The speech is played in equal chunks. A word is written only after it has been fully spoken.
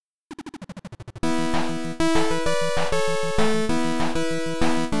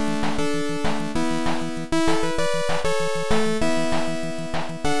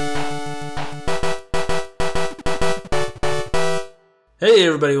Hey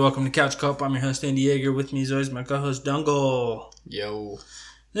everybody, welcome to Couch Co-op. I'm your host Andy Yeager. With me as always my co-host Dungle. Yo.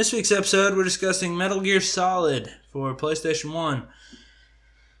 This week's episode we're discussing Metal Gear Solid for PlayStation 1.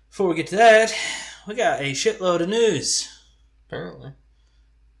 Before we get to that, we got a shitload of news. Apparently.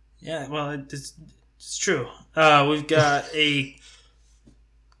 Yeah, well, it's true. We've got a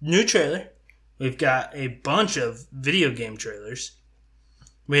new trailer. We've got a bunch of video game trailers.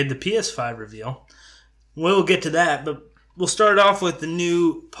 We had the PS5 reveal. We'll get to that, but we'll start off with the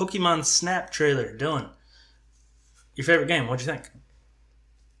new Pokemon Snap trailer. Dylan, your favorite game, what'd you think?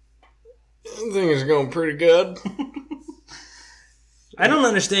 I think it's going pretty good. I don't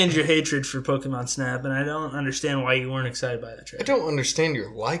understand your hatred for Pokemon Snap, and I don't understand why you weren't excited by that trailer. I don't understand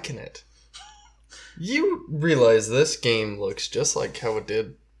your liking it. You realize this game looks just like how it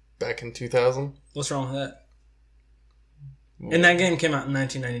did back in 2000? What's wrong with that? And that game came out in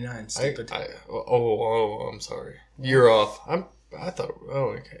 1999, stupid. I'm sorry. You're off. I thought,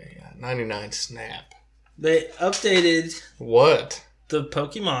 okay, yeah, 99 Snap. They updated What? the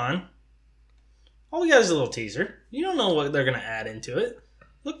Pokemon. All we got is a little teaser. You don't know what they're going to add into it.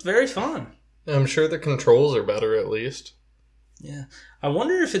 Looked very fun. I'm sure the controls are better at least. Yeah. I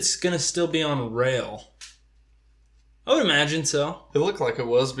wonder if it's going to still be on rail. I would imagine so. It looked like it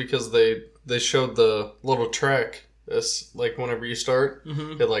was because they showed the little track. It's like whenever you start,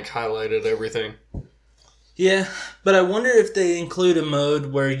 it like highlighted everything. Yeah, but I wonder if they include a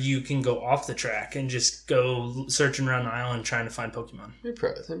mode where you can go off the track and just go searching around the island trying to find Pokemon. They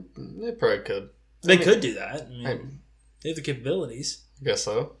probably could. They could do that. I mean, they have the capabilities. I guess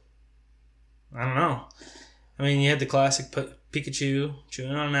so. I don't know. I mean, you had the classic Pikachu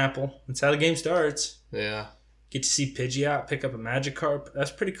chewing on an apple. That's how the game starts. Yeah. Get to see Pidgeot pick up a Magikarp.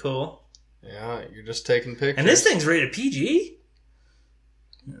 That's pretty cool. Yeah, you're just taking pictures. And this thing's rated PG?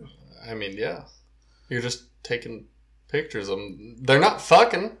 I mean, yeah. You're just taking pictures of them. They're not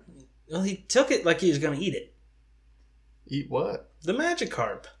fucking. Well, he took it like he was going to eat it. Eat what? The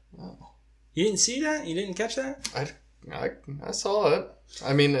Magikarp. Oh. You didn't see that? You didn't catch that? I saw it.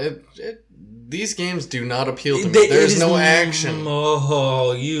 I mean, these games do not appeal to me. There's no action.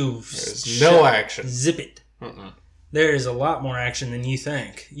 Oh, There's no action. Zip it. Mm-mm. There is a lot more action than you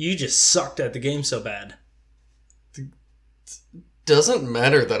think. You just sucked at the game so bad. Doesn't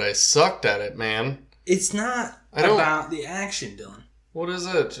matter that I sucked at it, man. It's not about the action, Dylan. What is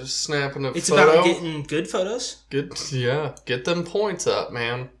it? Just snapping a It's photo? about getting good photos. Get them points up,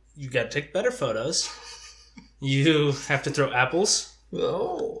 man. You got to take better photos. You have to throw apples.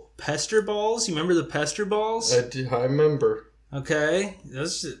 Oh. Pester balls. You remember the pester balls? I remember. Okay.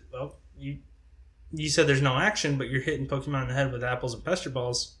 You said there's no action, but you're hitting Pokemon in the head with apples and pester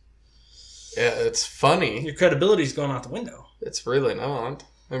balls. Yeah, it's funny. Your credibility's going out the window. It's really not.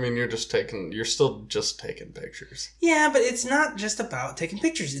 I mean, you're still just taking pictures. Yeah, but it's not just about taking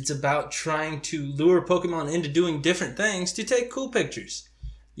pictures. It's about trying to lure Pokemon into doing different things to take cool pictures.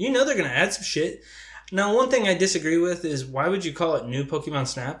 You know they're going to add some shit. Now, one thing I disagree with is why would you call it New Pokemon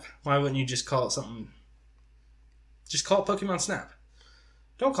Snap? Why wouldn't you just call it something... Just call it Pokemon Snap.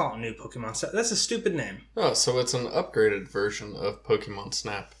 Don't call it New Pokemon Snap. That's a stupid name. Oh, so it's an upgraded version of Pokemon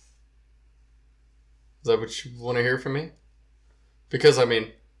Snap. Is that what you want to hear from me? Because, I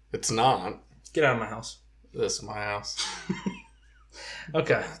mean, it's not. Get out of my house. This is my house.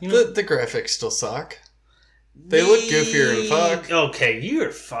 Okay. The graphics still suck. They look goofier than fuck. Okay,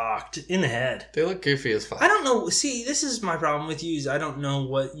 you're fucked in the head. They look goofy as fuck. I don't know. See, this is my problem with you is I don't know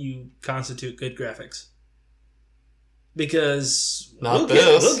what you constitute good graphics. Because we'll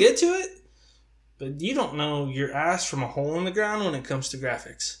get to it. But you don't know your ass from a hole in the ground when it comes to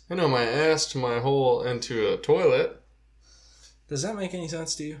graphics. I know my ass to my hole into a toilet. Does that make any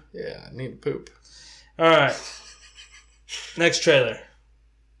sense to you? Yeah, I need to poop. Alright. Next trailer.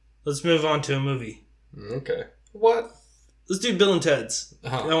 Let's move on to a movie. Okay. What? Let's do Bill and Ted's.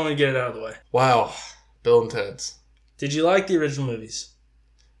 Uh-huh. I want to get it out of the way. Wow. Bill and Ted's. Did you like the original movies?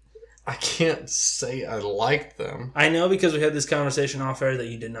 I can't say I liked them. I know because we had this conversation off air that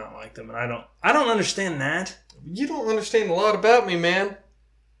you did not like them, and I don't understand that. You don't understand a lot about me, man.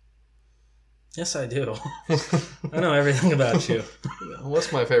 Yes, I do. I know everything about you.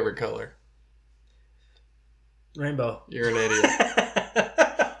 What's my favorite color? Rainbow. You're an idiot.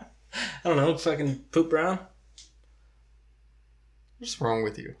 I don't know, fucking poop brown? What's wrong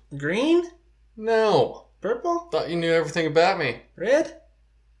with you? Green? No. Purple? Thought you knew everything about me. Red?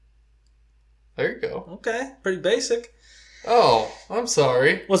 There you go. Okay, pretty basic. Oh, I'm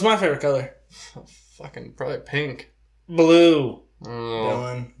sorry. What's my favorite color? Fucking probably pink. Blue. Oh.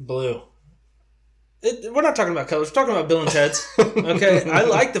 Dylan, blue. We're not talking about colors. We're talking about Bill and Ted's. Okay, I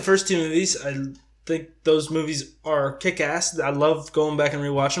like the first two movies. The think those movies are kick-ass. I love going back and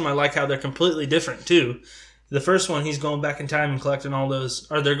rewatching them. I like how they're completely different, too. The first one, he's going back in time and collecting all those...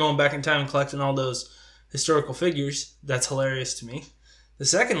 Or they're going back in time and collecting all those historical figures. That's hilarious to me. The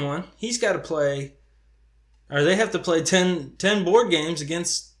second one, he's got to play... Or they have to play 10 board games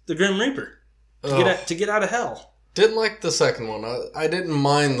against the Grim Reaper to get out of hell. Didn't like the second one. I didn't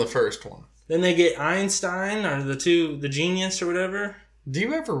mind the first one. Then they get Einstein or the Genius or whatever. Do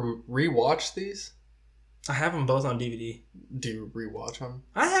you ever rewatch these? I have them both on DVD. Do you rewatch them?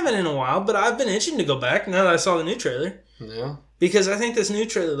 I haven't in a while, but I've been itching to go back now that I saw the new trailer. Yeah. Because I think this new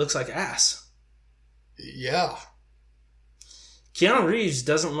trailer looks like ass. Yeah. Keanu Reeves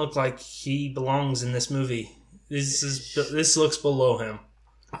doesn't look like he belongs in this movie. This looks below him.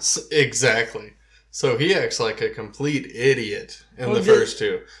 Exactly. So he acts like a complete idiot in the first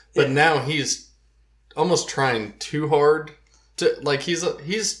two. But now he's almost trying too hard.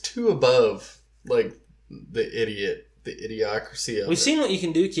 He's too above, like, the idiocracy of it. We've seen what you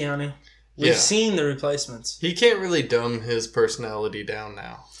can do, Keanu. We've seen the replacements. He can't really dumb his personality down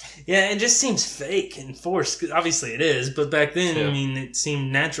now. Yeah, it just seems fake and forced. Obviously it is, but back then, I mean, it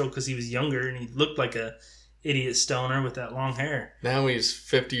seemed natural because he was younger and he looked like a idiot stoner with that long hair. Now he's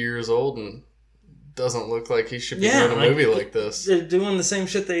 50 years old and doesn't look like he should be doing a movie like this. They're doing the same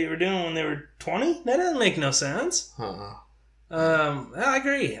shit they were doing when they were 20? That doesn't make no sense. I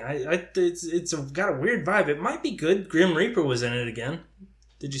agree. It's got a weird vibe. It might be good. Grim Reaper was in it again.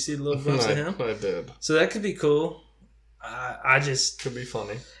 Did you see the little glimpse of him? I did. So that could be cool. I just... Could be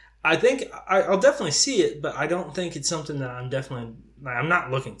funny. I think I'll definitely see it, but I don't think it's something that I'm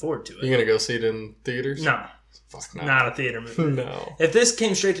not looking forward to it. You gonna go see it in theaters? No. Fuck no. Not a theater movie. No. If this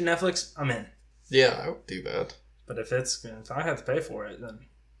came straight to Netflix, I'm in. Yeah, I would do that. But if I have to pay for it, then...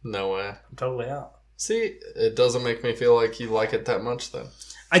 No way. I'm totally out. See, it doesn't make me feel like you like it that much then.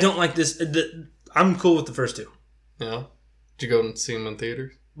 I don't like this. I'm cool with the first two. Yeah? Did you go and see them in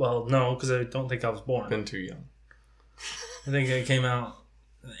theaters? Well, no, because I don't think I was born. Been too young. I think it came out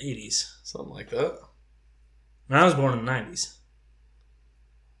in the 80s. Something like that. And I was born in the 90s.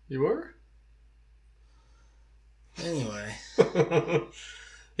 You were? Anyway.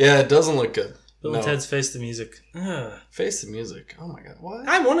 Yeah, it doesn't look good. Bill and Ted's Face the Music. Ugh. Face the Music. Oh my god, what?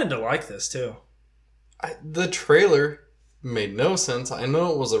 I wanted to like this, too. The trailer made no sense. I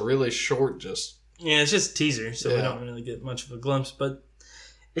know it was a really short Yeah, it's just a teaser, so we don't really get much of a glimpse, but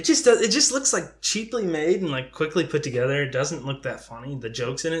it just looks like cheaply made and like quickly put together. It doesn't look that funny. The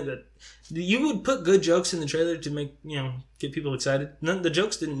jokes in it, you would put good jokes in the trailer to make, get people excited. The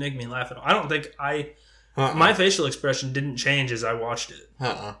jokes didn't make me laugh at all. I don't think my facial expression didn't change as I watched it.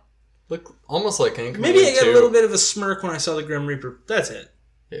 Look almost like Anchorman. Maybe I got a little bit of a smirk when I saw the Grim Reaper. That's it.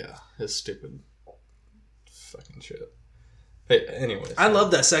 Yeah, his stupid fucking shit. Hey, anyways. I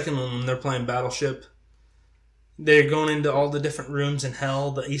love that second one when they're playing Battleship. They're going into all the different rooms in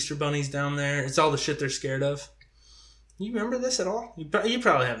hell. The Easter Bunny's down there. It's all the shit they're scared of. You remember this at all? You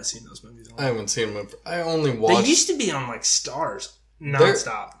probably haven't seen those movies. I haven't seen them. I only watched... They used to be on like Stars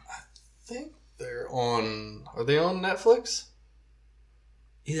nonstop. I think they're on... Are they on Netflix?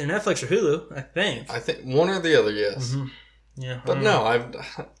 Either Netflix or Hulu, I think. I think one or the other, yes. Mm-hmm. Yeah. But no,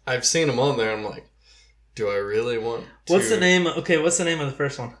 I've seen them on there. I'm like, do I really want to... What's the name of the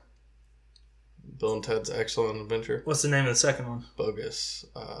first one? Bill and Ted's Excellent Adventure. What's the name of the second one? Bogus.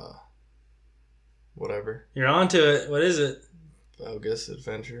 Whatever. You're on to it. What is it? Bogus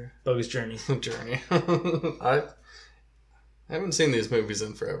Adventure. Bogus Journey. Journey. I haven't seen these movies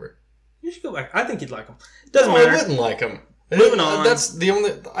in forever. You should go back. I think you'd like them. Doesn't matter. I wouldn't like them. Moving on. That's the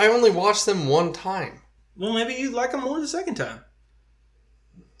only... I only watched them one time. Well, maybe you'd like them more the second time.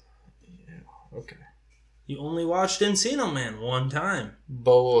 Yeah, okay. You only watched Encino Man one time.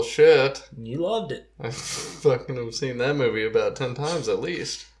 Bullshit. You loved it. I fucking have seen that movie about 10 times at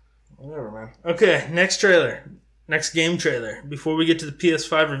least. Whatever, man. Okay, next trailer. Next game trailer. Before we get to the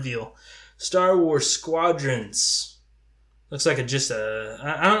PS5 reveal. Star Wars Squadrons. Looks like I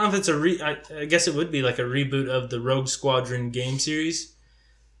don't know if it's I guess it would be like a reboot of the Rogue Squadron game series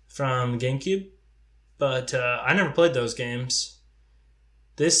from GameCube. But I never played those games.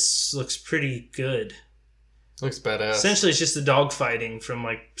 This looks pretty good. Looks badass. Essentially, it's just the dogfighting from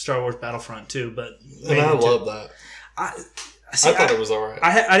like Star Wars Battlefront 2, but and I love that. I thought it was alright.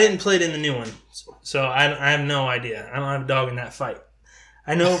 I didn't play it in the new one, so I have no idea. I don't have a dog in that fight.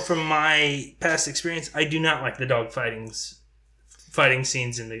 I know from my past experience, I do not like the fighting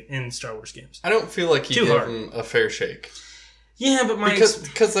scenes in Star Wars games. I don't feel like you gave them a fair shake. Yeah, but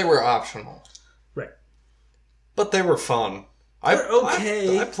because they were optional, right? But they were fun. They're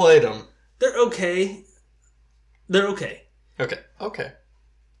okay. I played them. They're okay. They're okay. Okay.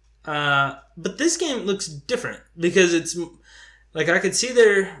 But this game looks different because it's like I could see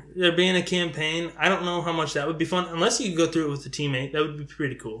there being a campaign. I don't know how much that would be fun unless you could go through it with a teammate. That would be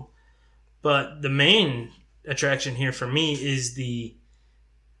pretty cool. But the main attraction here for me is the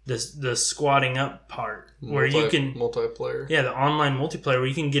squatting up part where you can multiplayer. Yeah, the online multiplayer where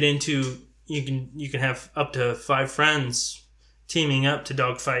you can get into you can have up to 5 friends teaming up to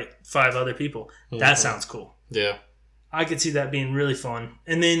dogfight 5 other people. Mm-hmm. That sounds cool. Yeah. I could see that being really fun.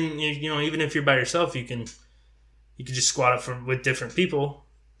 And then even if you're by yourself, you can just squat up with different people,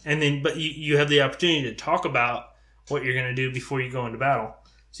 and then but you have the opportunity to talk about what you're going to do before you go into battle.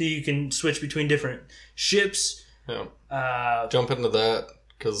 So you can switch between different ships. Yeah. Jump into that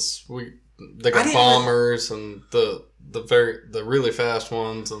because they got bombers and the really fast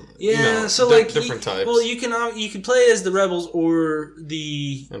ones and different types. Well, you can play as the rebels or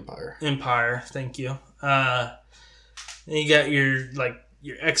the Empire. Thank you. And you got your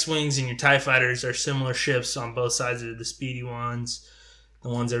X-Wings and your TIE Fighters are similar ships on both sides of the speedy ones, the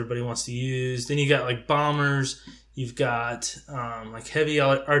ones everybody wants to use. Then you got bombers. You've got heavy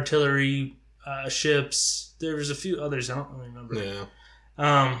artillery ships. There was a few others I don't really remember. Yeah.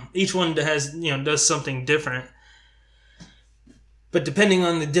 Each one does something different. But depending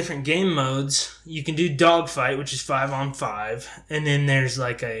on the different game modes, you can do dogfight, which is 5-on-5, and then there's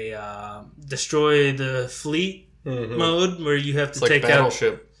a destroy the fleet. Mm-hmm. Mode where you have to take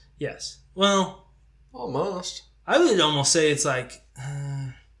battleship. Yes. Well, almost. I would almost say it's I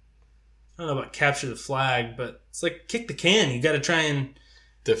don't know about capture the flag, but it's like kick the can. You got to try and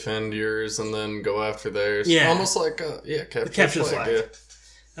defend yours and then go after theirs. Yeah. Almost capture the flag.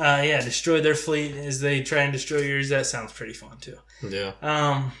 Yeah. Destroy their fleet as they try and destroy yours. That sounds pretty fun too. Yeah.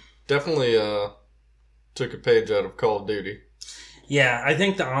 Definitely took a page out of Call of Duty. Yeah, I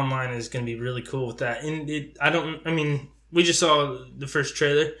think the online is going to be really cool with that. And we just saw the first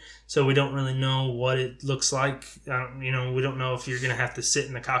trailer, so we don't really know what it looks like. We don't know if you're going to have to sit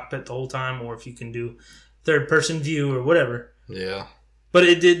in the cockpit the whole time or if you can do third-person view or whatever. Yeah. But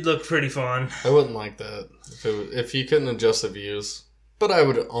it did look pretty fun. I wouldn't like that if you couldn't adjust the views. But I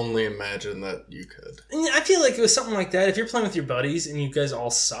would only imagine that you could. And I feel like it was something like that. If you're playing with your buddies and you guys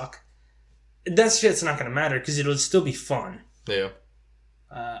all suck, that shit's not going to matter because it'll still be fun. Yeah.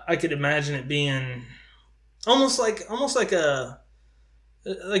 I could imagine it being almost like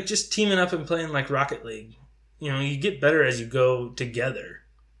just teaming up and playing like Rocket League. You get better as you go together.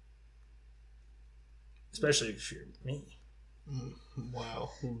 Especially if you're me.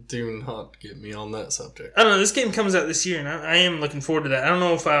 Wow. Do not get me on that subject. I don't know. This game comes out this year, and I am looking forward to that. I don't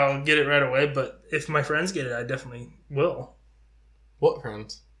know if I'll get it right away, but if my friends get it, I definitely will. What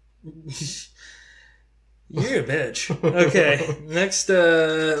friends? You're a bitch. Okay, next,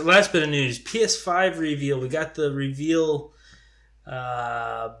 last bit of news. PS5 reveal. We got the reveal,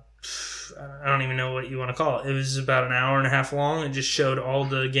 I don't even know what you want to call it. It was about an hour and a half long. It just showed all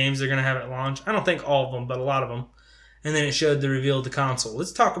the games they're going to have at launch. I don't think all of them, but a lot of them. And then it showed the reveal of the console.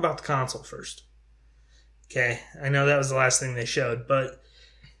 Let's talk about the console first. Okay, I know that was the last thing they showed, but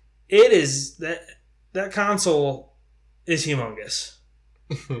it is, that console is humongous.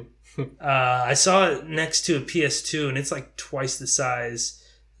 I saw it next to a PS2, and it's like twice the size.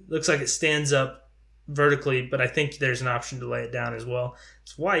 It looks like it stands up vertically, but I think there's an option to lay it down as well.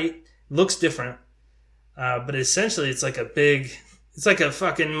 It's white. It looks different. But essentially, it's like it's like a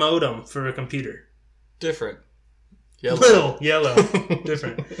fucking modem for a computer. Different. Yellow. Little. Yellow.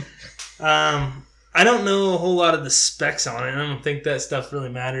 Different. I don't know a whole lot of the specs on it. I don't think that stuff really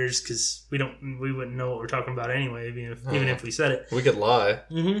matters because we wouldn't know what we're talking about anyway, even if we said it. We could lie.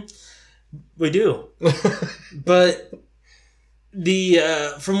 Mm-hmm. We do. But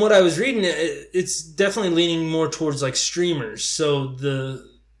from what I was reading, it's definitely leaning more towards like streamers. So the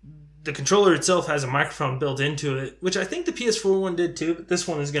controller itself has a microphone built into it, which I think the PS4 one did too, but this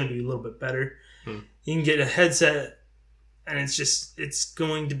one is going to be a little bit better. You can get a headset. And it's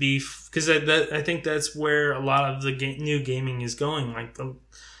going to be, because I think that's where a lot of the new gaming is going. Like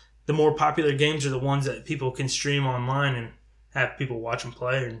the more popular games are the ones that people can stream online and have people watch and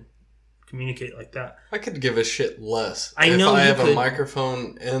play and communicate like that. I could give a shit less. I know if I have a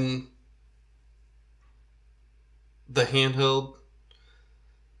microphone in the handheld.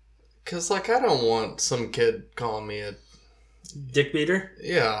 Because, I don't want some kid calling me a dick beater?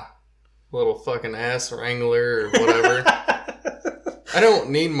 Yeah. Little fucking ass wrangler or whatever. I don't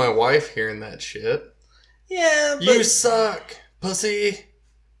need my wife hearing that shit. Yeah, but... You suck, pussy.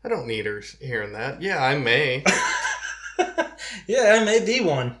 I don't need her hearing that. Yeah, I may. Yeah, I may be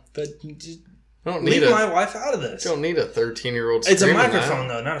one, but Leave my wife out of this. You don't need a 13-year-old. It's a microphone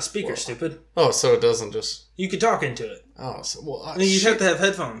though, not a speaker. Stupid. Oh, so it doesn't just. You could talk into it. Oh, so well. You have to have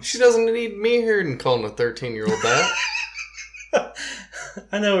headphones. She doesn't need me hearing calling a 13-year-old that.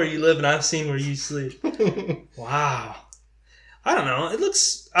 I know where you live, and I've seen where you sleep. Wow. I don't know. It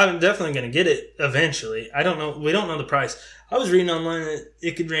looks. I'm definitely going to get it eventually. I don't know. We don't know the price. I was reading online that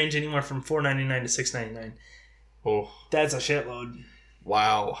it could range anywhere from $4.99 to $6.99. Oh, that's a shitload.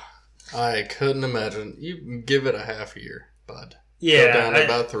 Wow. I couldn't imagine. You can give it a half year, bud. Yeah. Go down to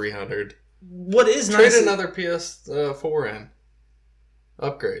about $300. What is nice? Trade another PS4 in.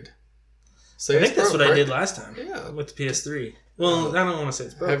 Upgrade. I think that's what I did last time. Yeah. With the PS3. Well, I don't want to say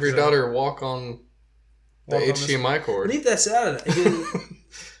it's broke. Have your daughter walk on the HDMI cord. Leave that out of it.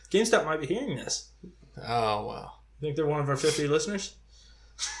 GameStop might be hearing this. Oh, wow. You think they're one of our 50 listeners?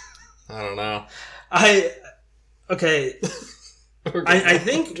 I don't know. Okay. I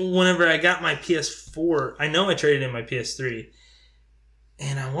think whenever I got my PS4, I know I traded in my PS3,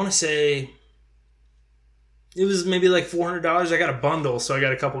 and I want to say it was maybe like $400. I got a bundle, so I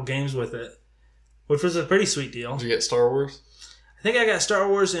got a couple games with it, which was a pretty sweet deal. Did you get Star Wars? I think I got Star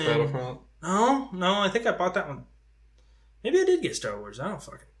Wars and Battlefront. No, I think I bought that one. Maybe I did get Star Wars. I don't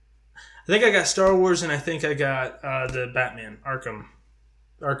fucking. I think I got Star Wars, and I think I got the Batman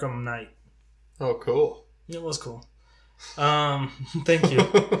Arkham Knight. Oh, cool! It was cool. Thank you.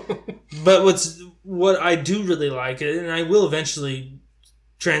 But what I do really like, and I will eventually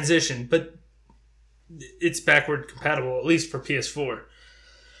transition, but it's backward compatible, at least for PS4.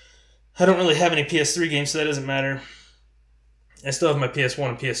 I don't really have any PS3 games, so that doesn't matter. I still have my PS1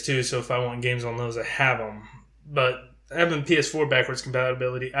 and PS2, so if I want games on those, I have them. But having PS4 backwards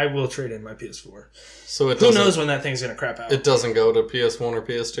compatibility, I will trade in my PS4. So who knows when that thing's going to crap out? It doesn't go to PS1 or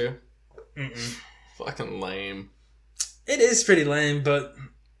PS2? Mm-mm. Fucking lame. It is pretty lame, but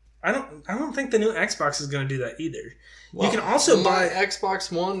I don't think the new Xbox is going to do that either. Well, you can also buy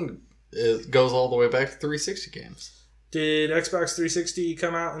Xbox One. It goes all the way back to 360 games. Did Xbox 360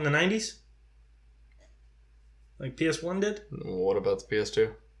 come out in the 90s? Like PS1 did? What about the PS2?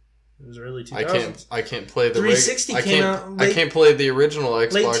 It was early 2000s. I can't play the 360 came out. I can't play the original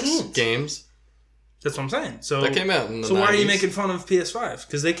Xbox games. That's what I'm saying. So that came out in the 90s. So why are you making fun of PS5?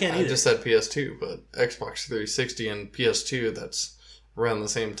 Because they can't either. I just said PS2, but Xbox 360 and PS2, that's around the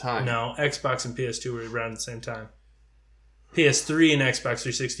same time. No, Xbox and PS2 were around the same time. PS3 and Xbox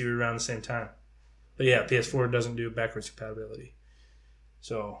 360 were around the same time. But yeah, PS4 doesn't do backwards compatibility.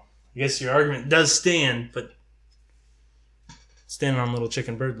 So I guess your argument does stand, but standing on little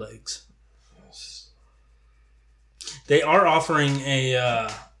chicken bird legs. Yes. They are offering a...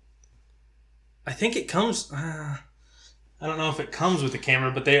 I think it comes... I don't know if it comes with a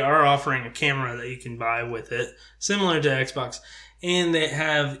camera, but they are offering a camera that you can buy with it, similar to Xbox. And they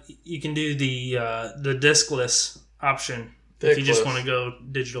have... You can do the discless option if you just want to go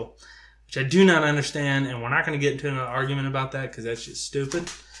digital, which I do not understand, and we're not going to get into an argument about that because that's just stupid.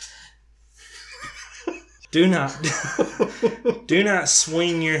 Do not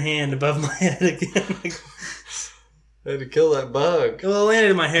swing your hand above my head again. I had to kill that bug. Well, it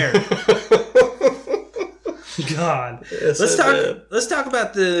landed in my hair. God. Yes, let's talk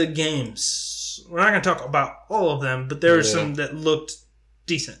about the games. We're not going to talk about all of them, but there were some that looked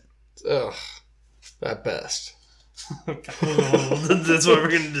decent. Ugh. At best. That's what we're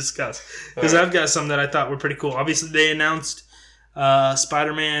going to discuss. Because I've got some that I thought were pretty cool. Obviously, they announced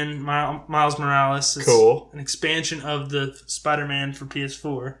Spider-Man Miles Morales. It's cool. An expansion of the Spider-Man for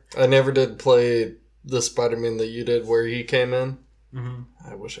PS4. I never did play the Spider-Man that you did where he came in. Mm-hmm.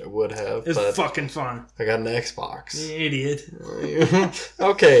 I wish I would have. It's fucking fun. I got an Xbox. You idiot.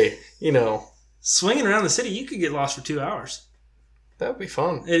 Okay, Swinging around the city, you could get lost for 2 hours. That would be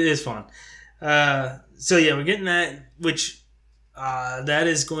fun. It is fun. So yeah, we're getting that, which that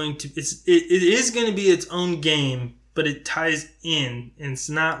is going to... It is going to be its own game, but it ties in, and it's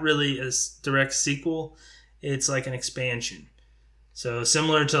not really a direct sequel. It's like an expansion. So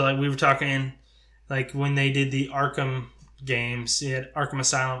similar to like we were talking, like when they did the Arkham games, you had Arkham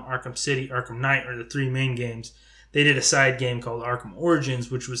Asylum, Arkham City, Arkham Knight are the three main games. They did a side game called Arkham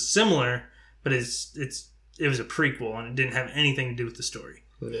Origins, which was similar, but it was a prequel and it didn't have anything to do with the story.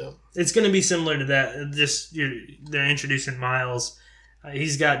 Yeah, it's going to be similar to that. Just they're introducing Miles.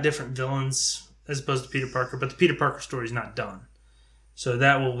 He's got different villains as opposed to Peter Parker, but the Peter Parker story is not done, so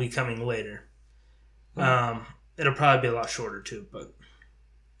that will be coming later. Mm-hmm. It'll probably be a lot shorter too, but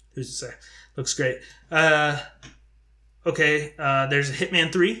who's to say? Looks great. Okay, there's a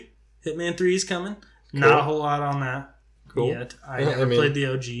Hitman 3. Hitman 3 is coming. Cool. Not a whole lot on that yet. I never played the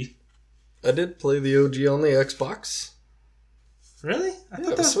OG. I did play the OG on the Xbox. Really? I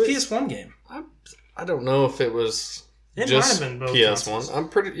thought that was a PS1 game. I don't know if it was It just might have been both PS1.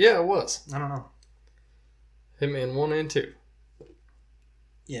 consoles. Yeah, it was. I don't know. Hitman 1 and 2.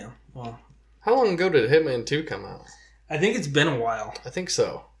 Yeah, well. How long ago did Hitman 2 come out? I think it's been a while. I think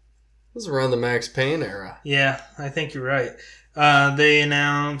so. It was around the Max Payne era. Yeah, I think you're right. They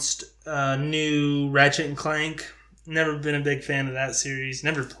announced new Ratchet and Clank. Never been a big fan of that series.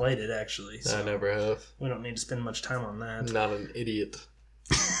 Never played it, actually. So I never have. we don't need to spend much time on that. Not an idiot.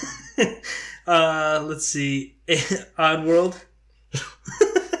 Let's see. Oddworld.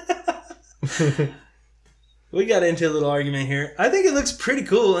 We got into a little argument here. I think it looks pretty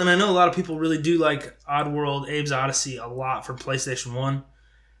cool, and I know a lot of people really do like Oddworld Abe's Odyssey a lot for PlayStation 1.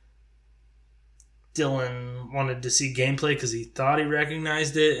 Dylan wanted to see gameplay because he thought he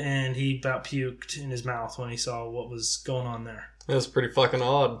recognized it, and he about puked in his mouth when he saw what was going on there. That's pretty fucking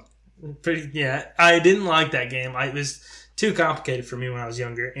odd. Yeah, I didn't like that game. It was too complicated for me when I was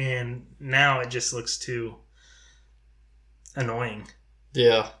younger, and now it just looks too annoying.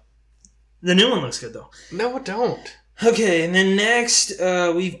 Yeah. The new one looks good, though. No, it don't. Okay, and then next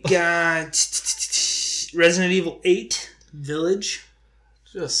we've got Resident Evil 8 Village.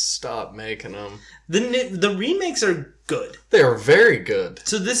 Just stop making them. The remakes are good. They are very good.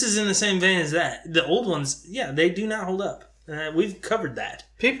 So this is in the same vein as that. The old ones, yeah, they do not hold up. We've covered that.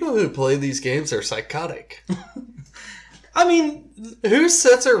 People who play these games are psychotic. I mean... Who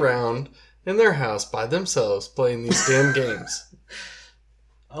sits around in their house by themselves playing these damn games?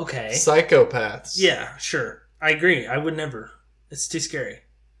 Okay. Psychopaths. Yeah, sure. I agree. I would never. It's too scary.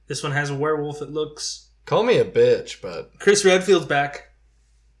 This one has a werewolf, it looks. Call me a bitch, but... Chris Redfield's back.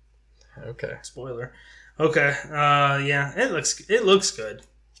 Okay. Spoiler. Okay. Yeah, it looks good.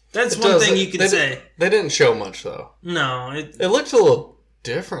 That's one thing you could say. They didn't show much, though. No. It looked a little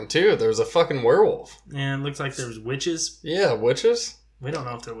different, too. There was a fucking werewolf. Yeah, it looked like there was witches. Yeah, witches? We don't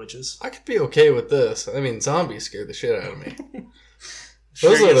know if they're witches. I could be okay with this. I mean, zombies scare the shit out of me.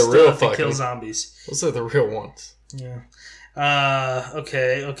 Sure, Those are the real fucking... kill zombies. Those are the real ones. Yeah.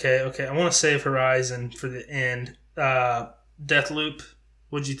 Okay. I want to save Horizon for the end. Deathloop.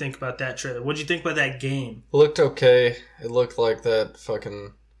 What'd you think about that trailer? What'd you think about that game? It looked okay. It looked like that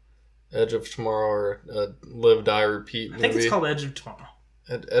fucking Edge of Tomorrow or Live, Die, Repeat movie. I think it's called Edge of Tomorrow.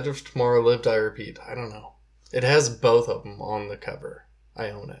 Edge of Tomorrow, Live, Die, Repeat. I don't know. It has both of them on the cover.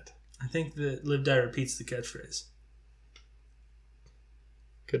 I own it. I think that Live, Die, Repeat's the catchphrase.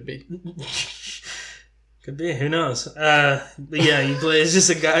 Could be. Could be. Who knows? But yeah, you play as just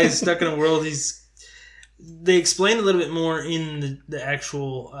a guy who's stuck in a world. They explained a little bit more in the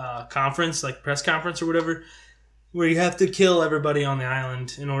actual conference, like press conference or whatever, where you have to kill everybody on the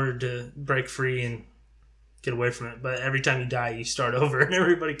island in order to break free and get away from it. But every time you die, you start over and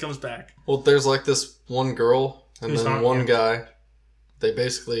everybody comes back. Well, there's like this one girl and then one guy. They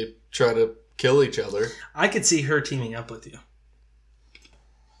basically try to kill each other. I could see her teaming up with you.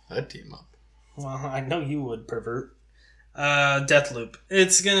 I'd team up. Well, I know you would, pervert. Deathloop.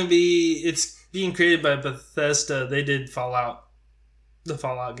 It's being created by Bethesda. They did Fallout, the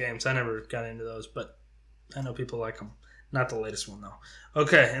Fallout games. I never got into those, but I know people like them. Not the latest one, though.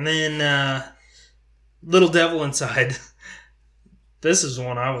 Okay, and then Little Devil Inside. This is the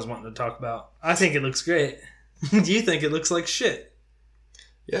one I was wanting to talk about. I think it looks great. Do you think it looks like shit?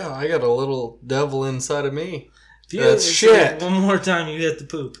 Yeah, I got a little devil inside of me. That's shit. One more time, you hit the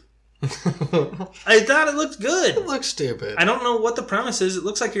poop. I thought it looked good. It looks stupid. I don't know what the premise is. It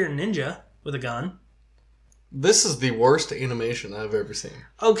looks like you're a ninja with a gun. This is the worst animation I've ever seen.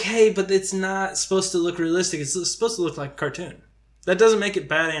 Okay, but it's not supposed to look realistic. It's supposed to look like a cartoon. That doesn't make it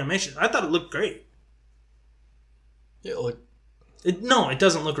bad animation. I thought it looked great. Yeah, it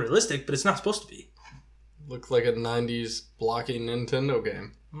doesn't look realistic, but it's not supposed to be. Looked like a 90s blocky Nintendo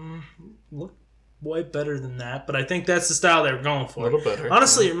game. Look way better than that, but I think that's the style they were going for. A little better.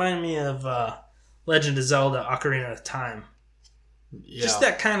 Honestly, it reminded me of Legend of Zelda Ocarina of Time. Yeah. Just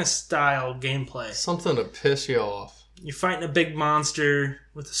that kind of style gameplay. Something to piss you off. You're fighting a big monster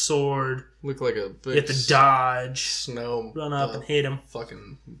with a sword. Look like a big... You have to dodge. Snow. Run up and hit him.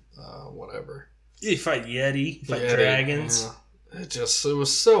 Fucking whatever. You fight Yeti. You fight dragons. Yeah. It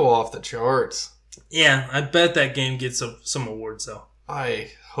was so off the charts. Yeah, I bet that game gets some awards, though.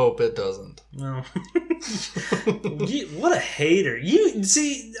 I hope it doesn't. No. What a hater. You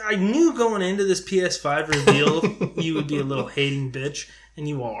see, I knew going into this PS5 reveal you would be a little hating bitch, and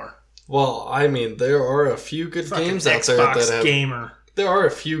you are. Well, I mean, there are a few good games out there that have... gamer. There are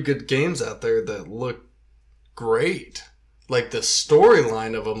a few good games out there that look great. Like, the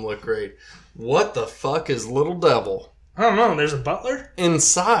storyline of them look great. What the fuck is Little Devil? I don't know. There's a butler?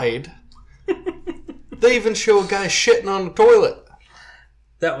 Inside. They even show a guy shitting on the toilet.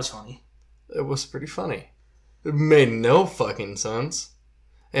 That was funny. It was pretty funny. It made no fucking sense.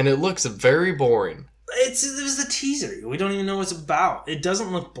 And it looks very boring. It was the teaser. We don't even know what it's about. It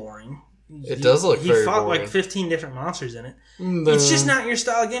doesn't look boring. It does look very boring. He fought like 15 different monsters in it. It's just not your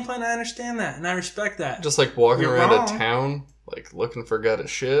style of gameplay, and I understand that, and I respect that. Just like walking around a town, like looking for gut of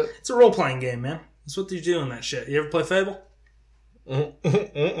shit. It's a role-playing game, man. That's what they do in that shit. You ever play Fable?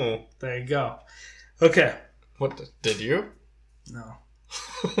 There you go. Okay. What, did you? No.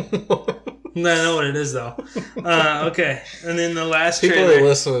 I know what it is, though. Okay. And then the last People trailer. are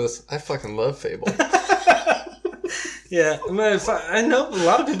listening to this. I fucking love Fable. Yeah. I know a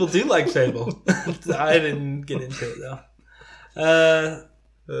lot of people do like Fable. I didn't get into it,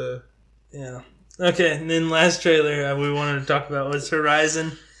 though. Yeah. Okay. And then last trailer we wanted to talk about was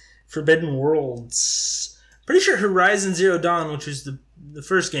Horizon Forbidden Worlds. Pretty sure Horizon Zero Dawn, which was the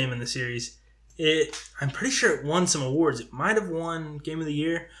first game in the series, I'm pretty sure it won some awards. It might have won Game of the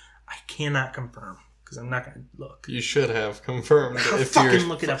Year. I cannot confirm because I'm not going to look. You should have confirmed. I'll fucking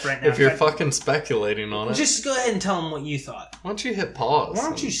look it up right now. If you're fucking speculating on it. Just go ahead and tell them what you thought. Why don't you hit pause? Why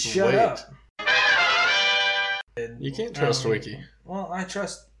don't you shut up? You can't trust Wiki. Well, I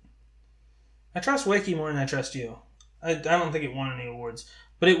trust Wiki more than I trust you. I don't think it won any awards,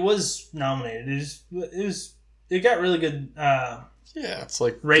 but it was nominated. It got really good. Yeah, it's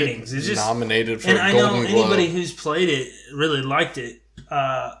like ratings. It's just nominated for and a I Golden know anybody who's played it really liked it.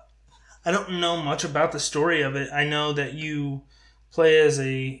 I don't know much about the story of it. I know that you play as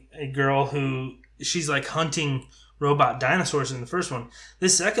a girl who she's like hunting robot dinosaurs in the first one.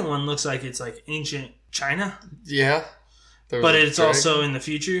 This second one looks like it's like ancient China. Yeah, but it's also in the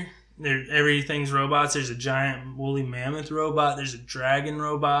future. Everything's robots. There's a giant woolly mammoth robot. There's a dragon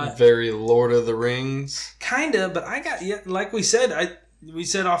robot. Very Lord of the Rings. Kinda, but I got like we said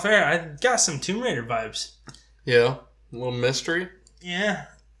off air. I got some Tomb Raider vibes. Yeah, a little mystery. Yeah,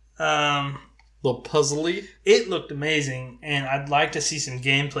 a little puzzly. It looked amazing, and I'd like to see some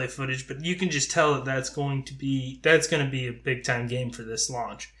gameplay footage. But you can just tell that that's going to be a big time game for this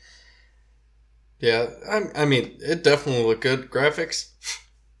launch. Yeah, I mean, it definitely looked good. Graphics.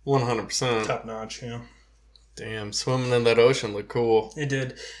 100%. Top notch, yeah. Damn, swimming in that ocean looked cool. It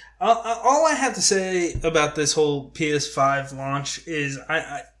did. All I have to say about this whole PS5 launch is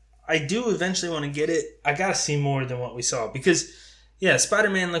I do eventually want to get it. I gotta see more than what we saw. Because, yeah,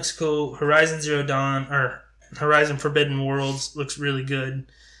 Spider-Man looks cool. Horizon Zero Dawn, or Horizon Forbidden Worlds looks really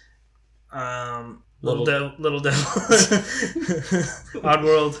good. Little Devil.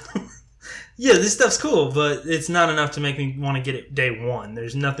 Oddworld. Yeah, this stuff's cool, but it's not enough to make me want to get it day one. There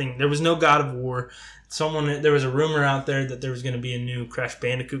was no God of War. There was a rumor out there that there was going to be a new Crash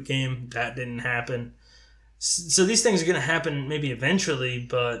Bandicoot game. That didn't happen. So these things are going to happen maybe eventually,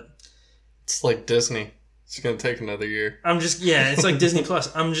 but it's like Disney. It's going to take another year. It's like Disney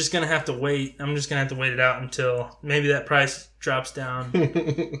Plus. I'm just going to have to wait. I'm just going to have to wait it out until maybe that price drops down.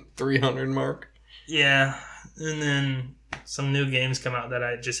 300 mark. Yeah, and then some new games come out that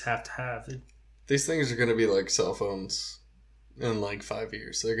I just have to have. These things are going to be like cell phones in like 5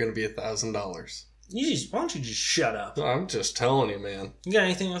 years. They're going to be $1,000. Why don't you just shut up? I'm just telling you, man. You got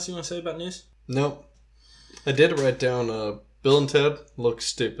anything else you want to say about news? Nope. I did write down Bill and Ted looks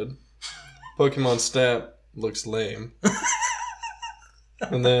stupid. Pokemon Snap looks lame.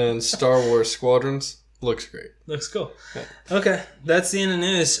 And then Star Wars Squadrons looks great. Looks cool. Yeah. Okay, that's the end of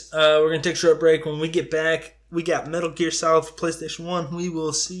news. We're going to take a short break. When we get back, we got Metal Gear Solid for PlayStation 1. We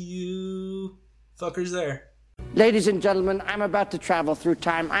will see you fuckers there. Ladies and gentlemen, I'm about to travel through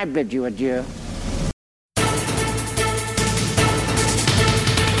time. I bid you adieu.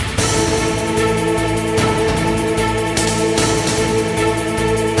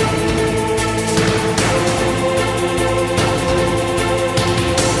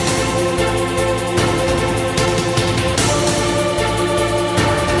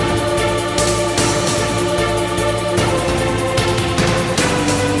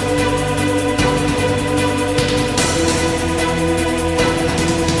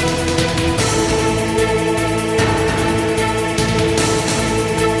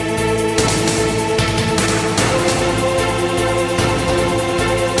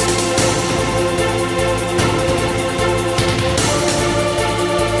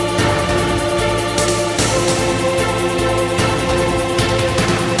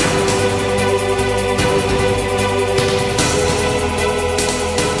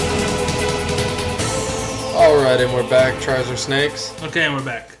 And we're back, Tries or Snakes. Okay, and we're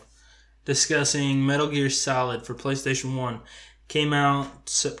back. Discussing Metal Gear Solid for PlayStation 1. Came out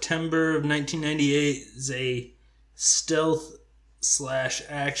September of 1998. It's a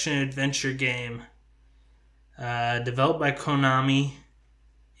stealth/action adventure game. Developed by Konami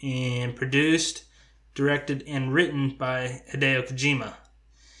and produced, directed, and written by Hideo Kojima.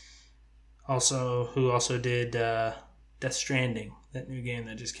 Who also did Death Stranding, that new game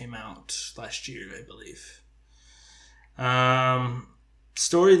that just came out last year, I believe.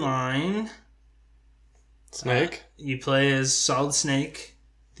 Storyline. Snake? You play as Solid Snake,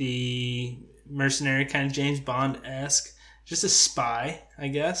 the mercenary, kind of James Bond-esque. Just a spy, I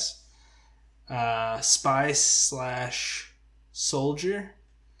guess. Spy / soldier.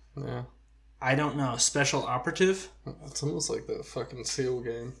 Yeah. I don't know. Special operative. It's almost like that fucking SEAL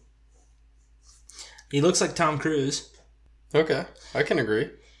game. He looks like Tom Cruise. Okay, I can agree.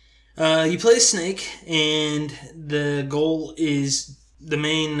 You play Snake, and the goal is, the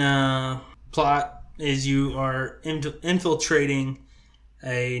main plot is you are infiltrating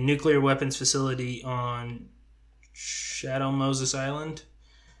a nuclear weapons facility on Shadow Moses Island.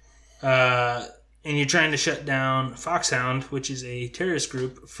 And you're trying to shut down Foxhound, which is a terrorist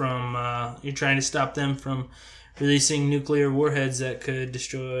group, from... you're trying to stop them from releasing nuclear warheads that could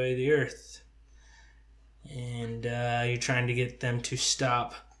destroy the Earth. And you're trying to get them to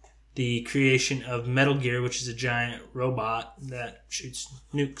stop the creation of Metal Gear, which is a giant robot that shoots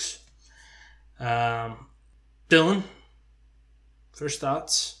nukes. Dylan, first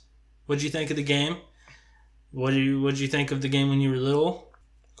thoughts. What did you think of the game? What did you think of the game when you were little?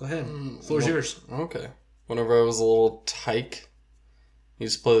 Go ahead. Floor's yours. Okay. Whenever I was a little tyke, I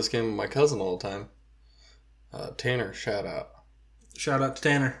used to play this game with my cousin all the time. Tanner, shout out. Shout out to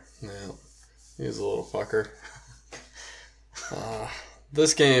Tanner. Yeah. He's a little fucker.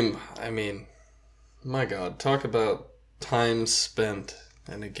 This game, I mean, my God, talk about time spent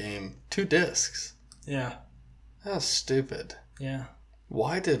in a game. 2 discs. Yeah. That's stupid. Yeah.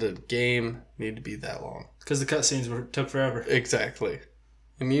 Why did a game need to be that long? Because the cutscenes took forever. Exactly.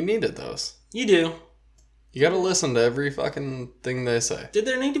 And you needed those. You do. You gotta listen to every fucking thing they say. Did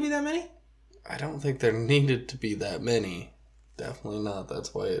there need to be that many? I don't think there needed to be that many. Definitely not.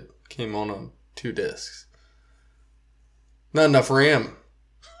 That's why it came on 2 discs. Not enough RAM.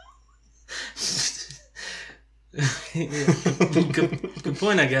 Good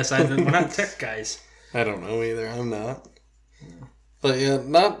point, I guess. We're not tech guys. I don't know either. I'm not. But yeah,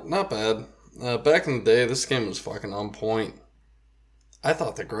 not bad. Back in the day, this game was fucking on point. I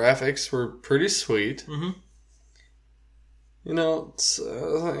thought the graphics were pretty sweet. Mm-hmm. You know,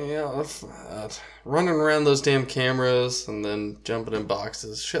 running around those damn cameras and then jumping in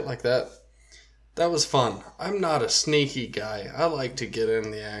boxes, shit like that. That was fun. I'm not a sneaky guy. I like to get in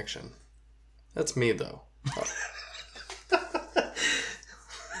the action. That's me, though.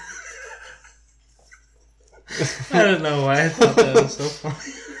 I don't know why I thought that was so funny.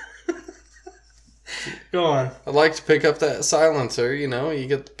 Go on. I like to pick up that silencer, you know, you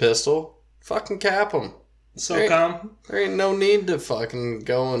get the pistol, fucking cap them. So calm. There ain't no need to fucking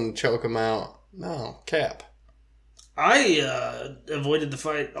go and choke them out. No, cap. I avoided the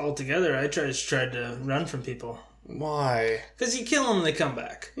fight altogether. I just tried to run from people. Why? Because you kill them and they come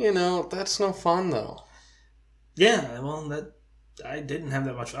back. You know, that's no fun, though. Yeah, well, I didn't have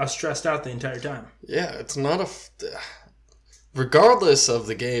that much. I was stressed out the entire time. Yeah, it's not regardless of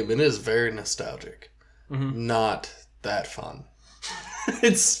the game, it is very nostalgic. Mm-hmm. Not that fun.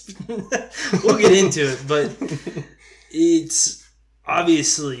 We'll get into it, but it's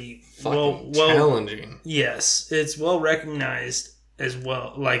obviously well challenging. Yes, it's well recognized as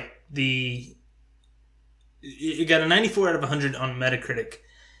well. Like it got a 94 out of 100 on Metacritic,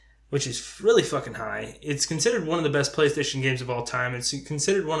 which is really fucking high. It's considered one of the best PlayStation games of all time. It's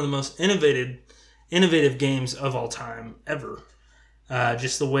considered one of the most innovative games of all time ever.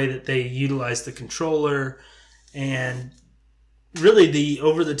 Just the way that they utilize the controller and really the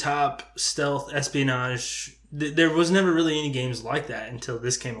over-the-top stealth espionage. There was never really any games like that until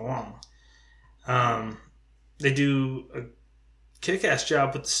this came along. They do a kick-ass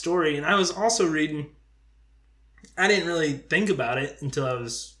job with the story. And I was also reading... I didn't really think about it until I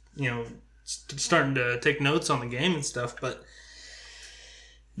was, starting to take notes on the game and stuff. But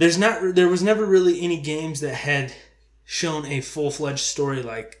there was never really any games that had shown a full-fledged story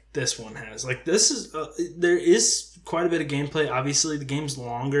like this one has. Like, this is... there is quite a bit of gameplay. Obviously, the game's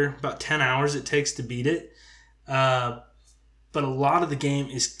longer. About 10 hours it takes to beat it. But a lot of the game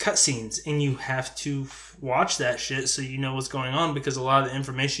is cutscenes, and you have to watch that shit so you know what's going on, because a lot of the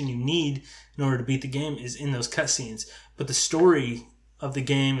information you need in order to beat the game is in those cutscenes. But the story of the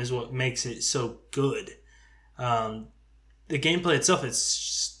game is what makes it so good. The gameplay itself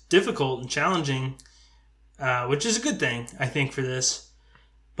is difficult and challenging, which is a good thing, I think, for this.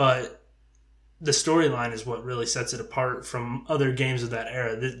 But the storyline is what really sets it apart from other games of that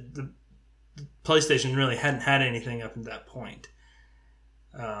era. The PlayStation really hadn't had anything up to that point.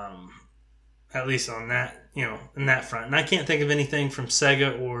 At least on that, in that front. And I can't think of anything from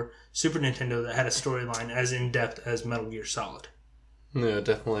Sega or Super Nintendo that had a storyline as in-depth as Metal Gear Solid. No,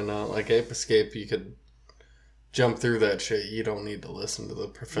 definitely not. Like Ape Escape, you could jump through that shit. You don't need to listen to the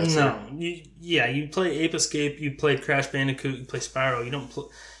professor. No. You play Ape Escape, you play Crash Bandicoot, you play Spyro.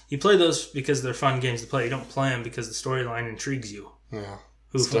 You play those because they're fun games to play. You don't play them because the storyline intrigues you. Yeah.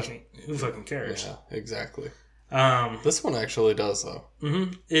 Who fucking cares? Yeah, exactly. This one actually does, though.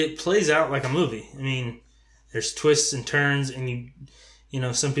 Mm-hmm. It plays out like a movie. I mean, there's twists and turns, and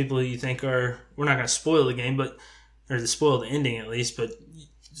some people you think we're not going to spoil the game, or to spoil the ending at least, but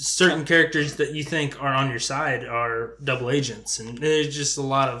certain characters that you think are on your side are double agents, and there's just a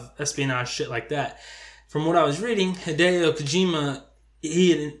lot of espionage shit like that. From what I was reading, Hideo Kojima,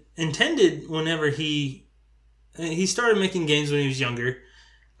 he had intended whenever he started making games when he was younger,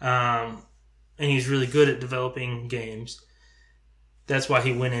 and he's really good at developing games. That's why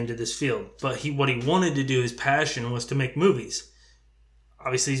he went into this field. But what he wanted to do, his passion, was to make movies.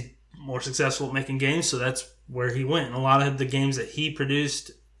 Obviously, he's more successful at making games, so that's where he went. And a lot of the games that he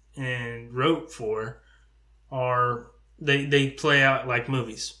produced and wrote for they play out like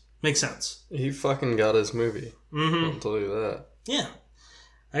movies. Makes sense. He fucking got his movie. Mm-hmm. I'll tell you that. Yeah,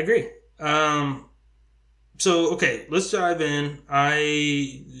 I agree. So, okay, let's dive in.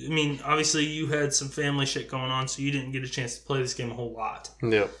 I mean, obviously you had some family shit going on, so you didn't get a chance to play this game a whole lot.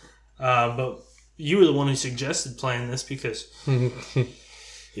 Yep. But you were the one who suggested playing this because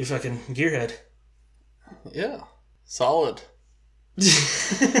you're fucking gearhead. Yeah. Solid.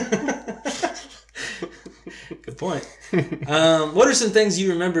 Good point. What are some things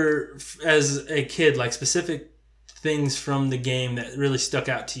you remember as a kid, like specific things from the game that really stuck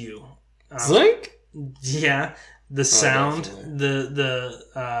out to you? Zinc? Yeah, the sound, definitely.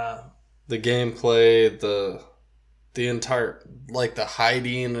 the gameplay, the entire, like the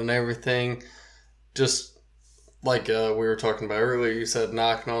hiding and everything. Just like we were talking about earlier, you said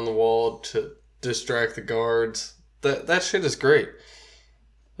knocking on the wall to distract the guards. That shit is great.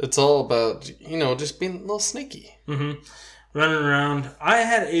 It's all about, just being a little sneaky. Mm-hmm. Running around. I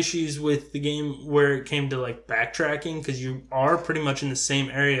had issues with the game where it came to like backtracking because you are pretty much in the same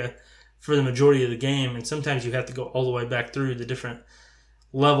area for the majority of the game, and sometimes you have to go all the way back through the different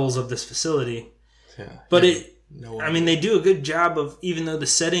levels of this facility. Yeah. But they do a good job of, even though the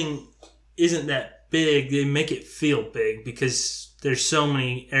setting isn't that big, they make it feel big because there's so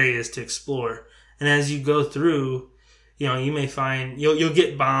many areas to explore. And as you go through, you may find you'll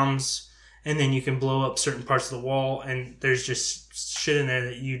get bombs, and then you can blow up certain parts of the wall, and there's just shit in there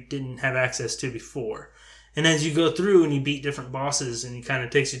that you didn't have access to before. And as you go through and you beat different bosses and it kind of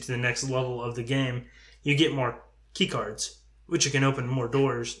takes you to the next level of the game, you get more key cards, which you can open more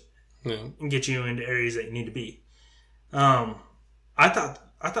doors and get you into areas that you need to be. I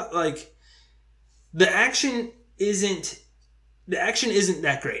thought like the action isn't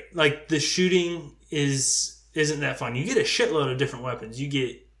that great. Like the shooting isn't that fun. You get a shitload of different weapons. You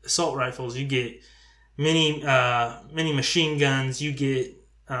get assault rifles. You get many machine guns. You get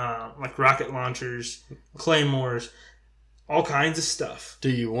like rocket launchers, claymores, all kinds of stuff. Do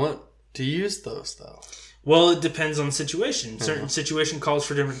you want to use those though? Well, it depends on the situation. Certain situation calls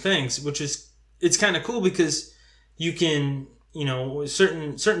for different things, it's kind of cool because you can,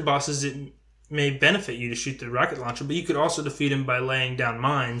 certain bosses it may benefit you to shoot the rocket launcher, but you could also defeat him by laying down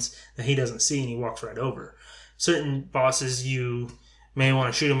mines that he doesn't see and he walks right over. Certain bosses you may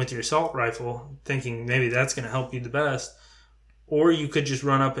want to shoot him with your assault rifle, thinking maybe that's going to help you the best. Or you could just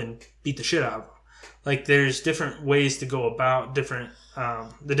run up and beat the shit out of them. Like, there's different ways to go about the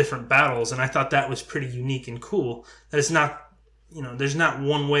different battles, and I thought that was pretty unique and cool. That it's not, there's not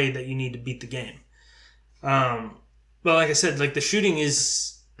one way that you need to beat the game. But like I said, like the shooting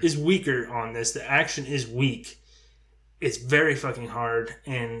is weaker on this. The action is weak. It's very fucking hard,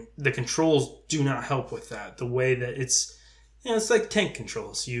 and the controls do not help with that. The way that it's like tank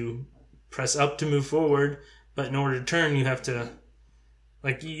controls. You press up to move forward, but in order to turn, you have to.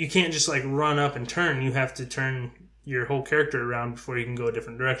 Like, you can't just, like, run up and turn. You have to turn your whole character around before you can go a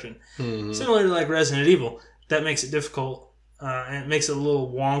different direction. Mm-hmm. Similar to, like, Resident Evil. That makes it difficult, and it makes it a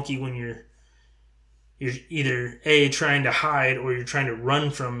little wonky when you're either, A, trying to hide, or you're trying to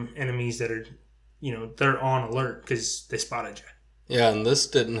run from enemies that are, they're on alert because they spotted you. Yeah, and this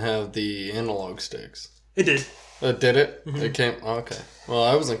didn't have the analog sticks. It did. Did it? Mm-hmm. It came... Okay. Well,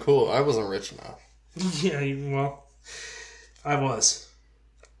 I wasn't cool. I wasn't rich enough. Yeah, well, I was.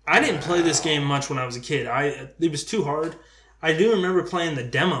 I didn't play this game much when I was a kid. It was too hard. I do remember playing the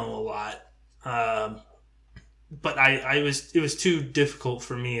demo a lot, but it was too difficult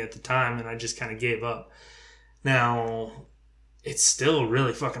for me at the time, and I just kind of gave up. Now, it's still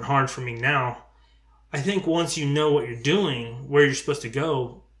really fucking hard for me now. I think once you know what you're doing, where you're supposed to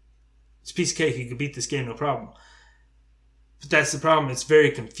go, it's a piece of cake. You could beat this game, no problem. But that's the problem. It's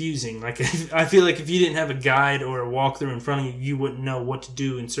very confusing. Like, I feel like if you didn't have a guide or a walkthrough in front of you, you wouldn't know what to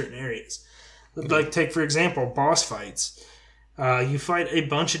do in certain areas. Like, take, for example, boss fights. You fight a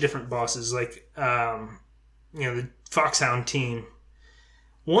bunch of different bosses, like, the Foxhound team.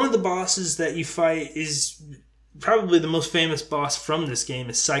 One of the bosses that you fight is probably the most famous boss from this game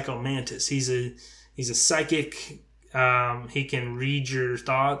is Psycho Mantis. He's a psychic. He can read your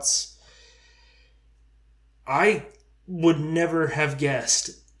thoughts. I would never have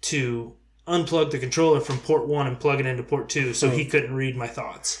guessed to unplug the controller from port 1 and plug it into port 2 so he couldn't read my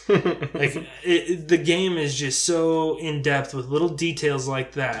thoughts. Like, the game is just so in-depth with little details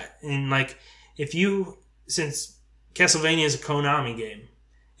like that. And, like, since Castlevania is a Konami game,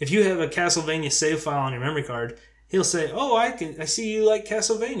 if you have a Castlevania save file on your memory card, he'll say, "Oh, I see you like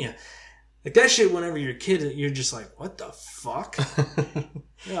Castlevania." Like, that shit, whenever you're a kid, you're just like, what the fuck?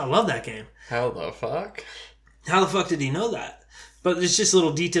 Yeah, I love that game. How the fuck? How the fuck did he know that? But it's just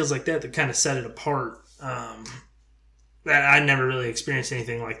little details like that kind of set it apart. That I never really experienced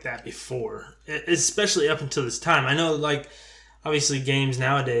anything like that before, especially up until this time. I know, like, obviously games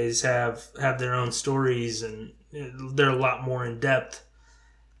nowadays have their own stories and they're a lot more in depth.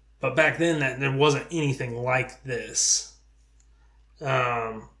 But back then, there wasn't anything like this.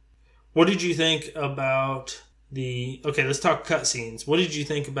 What did you think about okay, let's talk cutscenes. What did you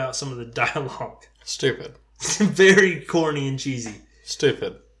think about some of the dialogue? Stupid. Very corny and cheesy.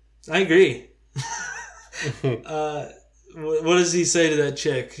 Stupid. I agree. What does he say to that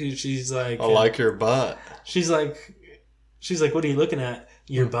chick? She's like, I like your butt. She's like, what are you looking at?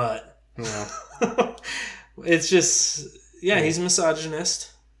 Your butt. Yeah. It's just, he's a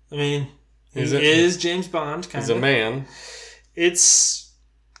misogynist. I mean, he is James Bond, kind of. He's a man. It's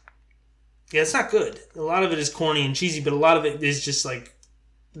not good. A lot of it is corny and cheesy, but a lot of it is just like,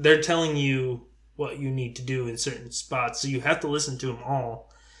 they're telling you what you need to do in certain spots, so you have to listen to them all.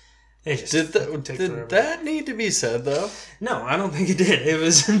 Did that need to be said, though? No, I don't think it did. It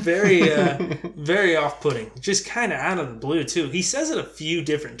was very, very off-putting. Just kind of out of the blue, too. He says it a few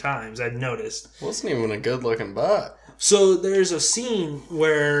different times, I've noticed. Wasn't even a good-looking butt. So there's a scene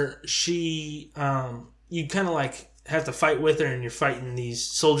where she, you kind of like have to fight with her, and you're fighting these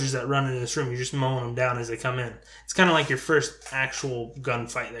soldiers that run into this room. You're just mowing them down as they come in. It's kind of like your first actual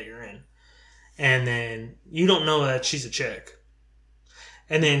gunfight that you're in. And then you don't know that she's a chick.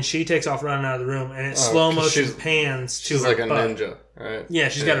 And then she takes off running out of the room, and it slow motion pans to her butt. She's like a ninja, right? Yeah,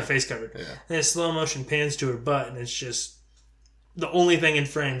 she's got her face covered. Yeah. And it slow motion pans to her butt, and it's just the only thing in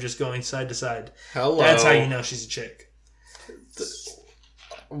frame just going side to side. Hello. That's how you know she's a chick.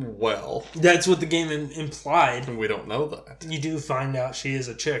 Well. That's what the game implied. We don't know that. You do find out she is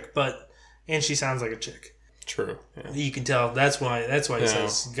a chick, and she sounds like a chick. True. Yeah. You can tell. That's why he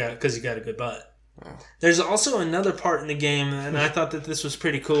says, because you got a good butt. Oh. There's also another part in the game, and I thought that this was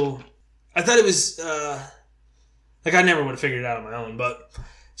pretty cool. I thought it was, I never would have figured it out on my own, but,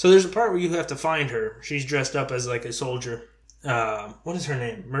 so there's a part where you have to find her. She's dressed up as, like, a soldier. What is her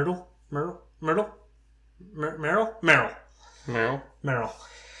name? Myrtle? Meryl.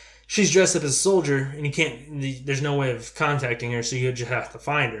 She's dressed up as a soldier, and there's no way of contacting her, so you just have to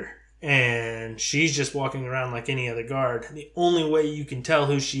find her. And she's just walking around like any other guard. The only way you can tell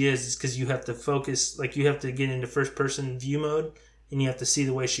who she is because you have to focus, like you have to get into first person view mode, and you have to see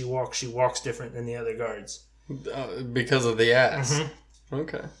the way she walks. She walks different than the other guards. Because of the ass. Mm-hmm.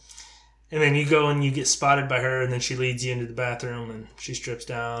 Okay. And then you go and you get spotted by her, and then she leads you into the bathroom, and she strips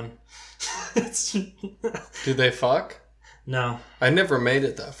down. Do they fuck? No. I never made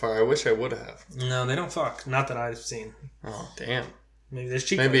it that far. I wish I would have. No, they don't fuck. Not that I've seen. Oh, damn. Maybe there's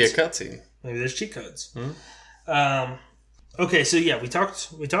cheat codes. Maybe a cutscene. Maybe there's cheat codes. Hmm? Okay, so yeah, we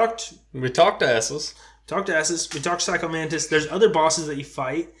talked asses. We talked Psycho Mantis. There's other bosses that you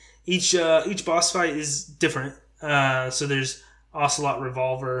fight. Each boss fight is different. So there's Ocelot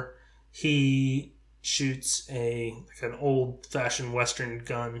Revolver. He shoots an old fashioned Western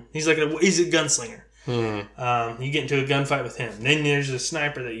gun. He's a gunslinger. Hmm. You get into a gunfight with him. Then there's a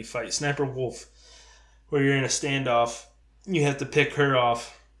sniper that you fight, Sniper Wolf, where you're in a standoff. You have to pick her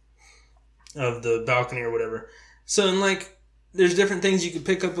off of the balcony or whatever. So, and there's different things you can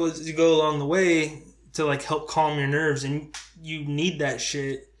pick up as you go along the way to help calm your nerves, and you need that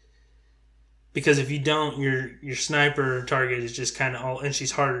shit because if you don't, your sniper target is just kind of all, and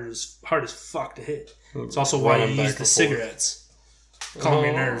she's hard as fuck to hit. It's also why you use the cigarettes, calm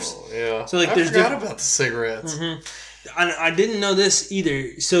your nerves. Yeah. So I forgot about the cigarettes. Mm-hmm. I didn't know this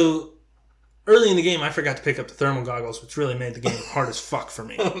either. So early in the game, I forgot to pick up the thermal goggles, which really made the game hard as fuck for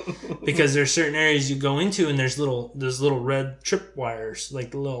me. Because there's certain areas you go into and there's little red trip wires,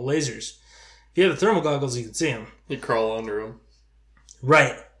 like the little lasers. If you have the thermal goggles, you can see them. You crawl under them.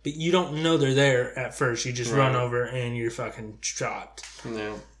 Right. But you don't know they're there at first. You just run over and you're fucking shot.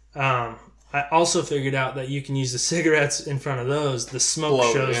 Yeah. I also figured out that you can use the cigarettes in front of those. The smoke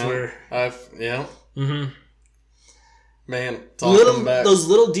shows where... Mm-hmm. Man, those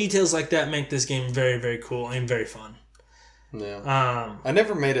little details like that make this game very, very cool and very fun. Yeah. I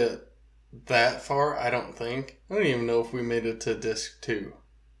never made it that far, I don't think. I don't even know if we made it to disc 2.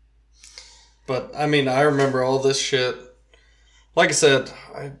 But, I mean, I remember all this shit. Like I said,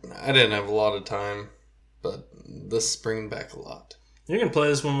 I didn't have a lot of time, but this is bringing back a lot. You're going to play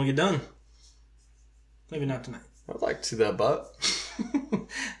this when we get done. Maybe not tonight. I'd like to see that butt.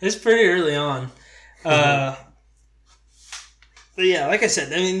 It's pretty early on. But yeah, like I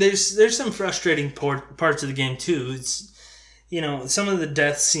said, I mean, there's some frustrating parts of the game too. It's, some of the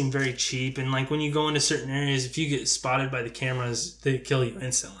deaths seem very cheap, and like when you go into certain areas, if you get spotted by the cameras, they kill you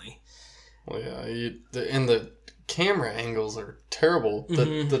instantly. Well, yeah, and the camera angles are terrible.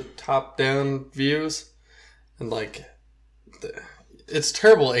 The top down views, and like, it's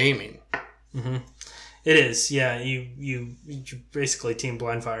terrible aiming. Mm-hmm. It is, yeah. You basically team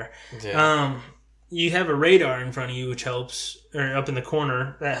blind fire. Yeah. You have a radar in front of you, which helps, or up in the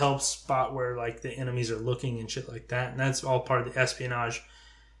corner, that helps spot where like the enemies are looking and shit like that. And that's all part of the espionage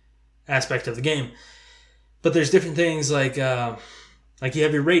aspect of the game. But there's different things like you have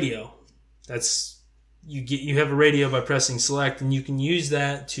your radio. You have a radio by pressing select, and you can use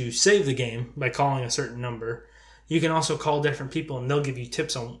that to save the game by calling a certain number. You can also call different people, and they'll give you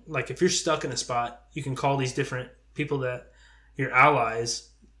tips on, like, if you're stuck in a spot, you can call these different people that your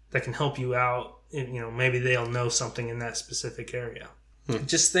allies that can help you out. And, maybe they'll know something in that specific area.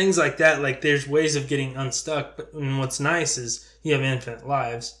 Just things like that. Like, there's ways of getting unstuck. And what's nice is you have infinite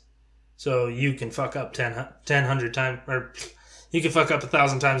lives, so you can fuck up 100 times, or you can fuck up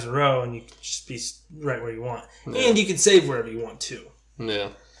 1,000 times in a row, and you can just be right where you want. Yeah. And you can save wherever you want to. Yeah,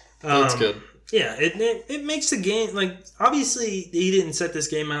 that's good. Yeah, it makes the game, like, obviously he didn't set this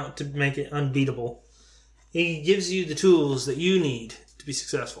game out to make it unbeatable. He gives you the tools that you need to be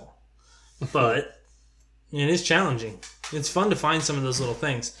successful. But it is challenging. It's fun to find some of those little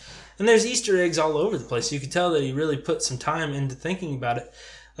things. And there's Easter eggs all over the place. You can tell that he really put some time into thinking about it.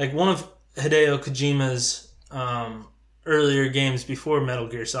 Like one of Hideo Kojima's earlier games before Metal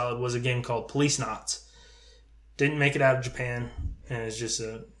Gear Solid was a game called Police Knots. Didn't make it out of Japan. And it's just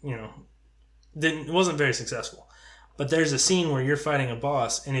it wasn't very successful. But there's a scene where you're fighting a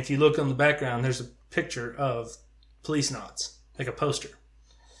boss, and if you look on the background, there's a picture of Police Knots, like a poster.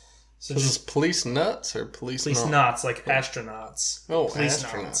 So is this Police Nuts or Police Knots, like astronauts. Oh, police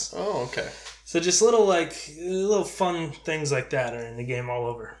astronauts. Knots. Oh, okay. So just little fun things like that are in the game all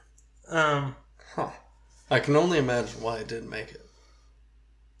over. I can only imagine why I didn't make it.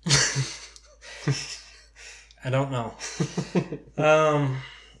 I don't know.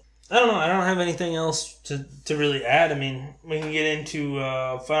 I don't know. I don't have anything else to really add. I mean, we can get into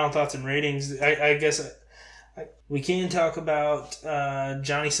final thoughts and ratings. I guess we can talk about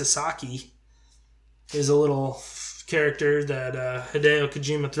Johnny Sasaki. Is a little character that Hideo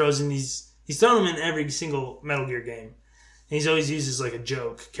Kojima throws in these. He's thrown them in every single Metal Gear game. And he's always used as like a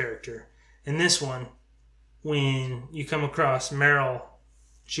joke character. In this one, when you come across Meryl,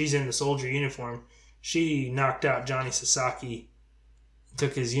 she's in the soldier uniform. She knocked out Johnny Sasaki.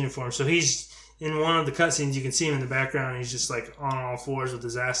 Took his uniform. So he's in one of the cutscenes, you can see him in the background, and he's just like on all fours with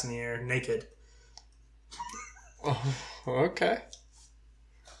his ass in the air, naked. Oh, okay.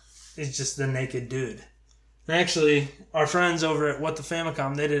 He's just the naked dude. And actually, our friends over at What the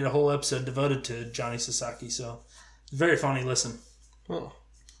Famicom, they did a whole episode devoted to Johnny Sasaki, so it's very funny listen. Oh.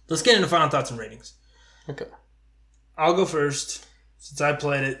 Let's get into final thoughts and ratings. Okay. I'll go first, since I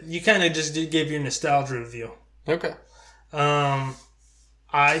played it. You kind of just did give your nostalgia review. Okay.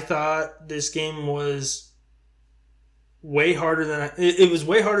 I thought this game was way harder than it was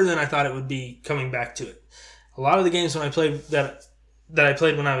way harder than I thought it would be coming back to it. A lot of the games when I played that I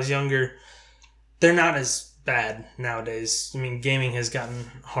played when I was younger, they're not as bad nowadays. I mean, gaming has gotten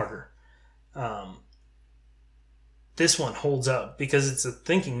harder. This one holds up because it's a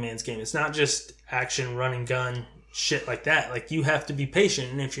thinking man's game. It's not just action, run and gun, shit like that. Like, you have to be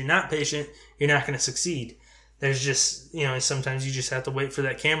patient, and if you're not patient, you're not going to succeed. There's just, sometimes you just have to wait for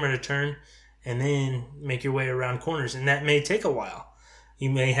that camera to turn and then make your way around corners. And that may take a while. You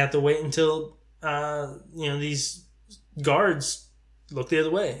may have to wait until, these guards look the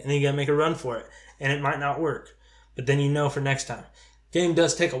other way. And then you got to make a run for it. And it might not work. But then for next time. Game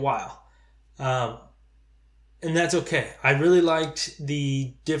does take a while. And that's okay. I really liked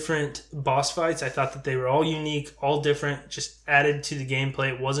the different boss fights. I thought that they were all unique, all different, just added to the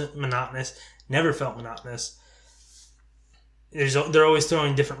gameplay. It wasn't monotonous. Never felt monotonous. They're always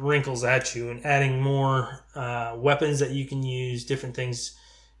throwing different wrinkles at you and adding more weapons that you can use, different things,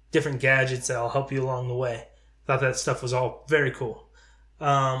 different gadgets that'll help you along the way. Thought that stuff was all very cool.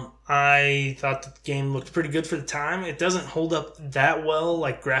 I thought the game looked pretty good for the time. It doesn't hold up that well,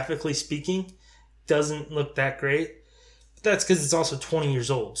 like graphically speaking. Doesn't look that great. But that's because it's also 20 years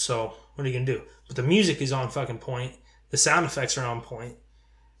old, so what are you going to do? But the music is on fucking point. The sound effects are on point.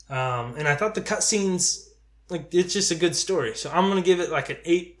 And I thought the cutscenes, like, it's just a good story. So I'm going to give it like an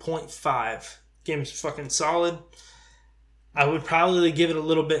 8.5. Game's fucking solid. I would probably give it a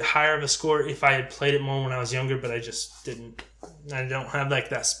little bit higher of a score if I had played it more when I was younger, but I just didn't. I don't have like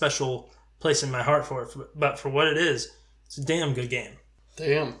that special place in my heart for it. But for what it is, it's a damn good game.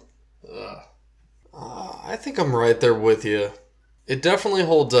 Damn. I think I'm right there with you. It definitely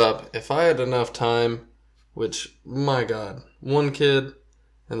holds up. If I had enough time, which, my God, one kid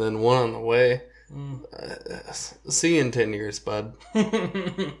and then one on the way. See you in 10 years, bud.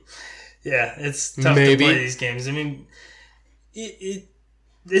 Yeah, it's tough to play these games. I mean,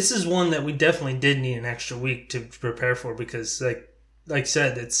 this is one that we definitely did need an extra week to prepare for because, like I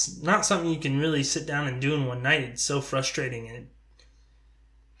said, it's not something you can really sit down and do in one night. It's so frustrating and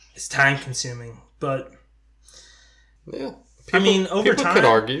it's time consuming. But yeah, I mean, over time, could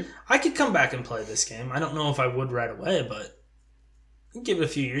argue. I could come back and play this game. I don't know if I would right away, but I'd give it a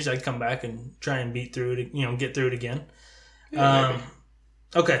few years. I'd come back and try and beat through it. Get through it again. Yeah,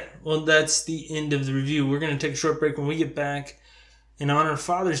 okay, well, that's the end of the review. We're going to take a short break. When we get back, in honor of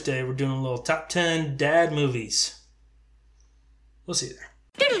Father's Day, we're doing a little top 10 dad movies. We'll see you there.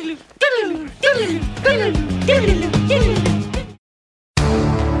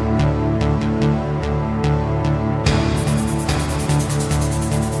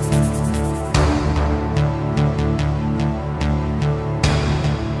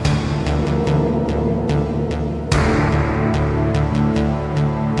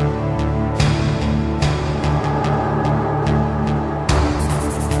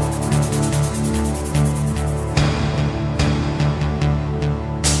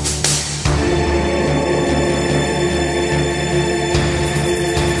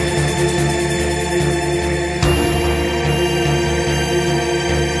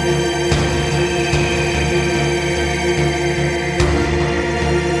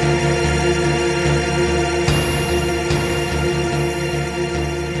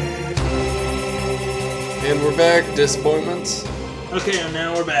 Disappointments. Okay, and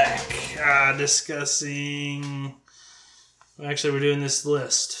now we're back discussing. Actually, we're doing this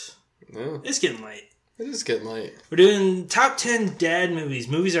list. Yeah. It's getting late. It is getting late. We're doing top 10 dad movies.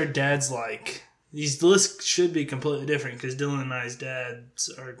 Movies our dads like. These lists should be completely different because Dylan and I's dads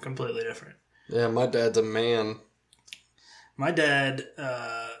are completely different. Yeah, my dad's a man. My dad,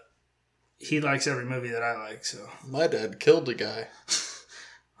 he likes every movie that I like. So my dad killed a guy.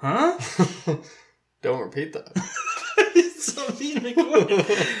 Huh? Don't repeat that. So mean,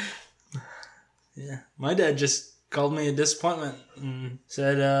 McCoy. Yeah, my dad just called me a disappointment and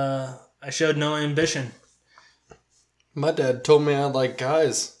said I showed no ambition. My dad told me I like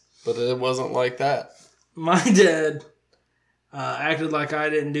guys, but it wasn't like that. My dad acted like I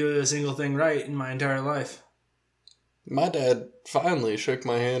didn't do a single thing right in my entire life. My dad finally shook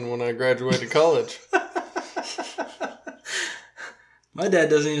my hand when I graduated college. My dad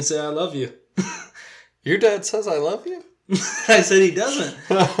doesn't even say I love you. Your dad says I love you? I said he doesn't.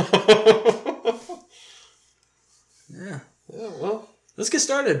 Yeah. Yeah, well. Let's get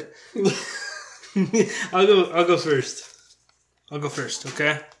started. I'll go first. I'll go first,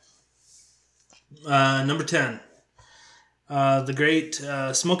 okay? Number 10. The great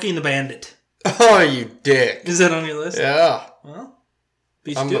Smokey and the Bandit. Oh, you dick. Is that on your list? Yeah. Well,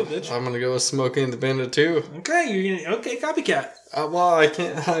 beat you to it, bitch. I'm going to go with Smokey and the Bandit too. Okay, copycat. Well, I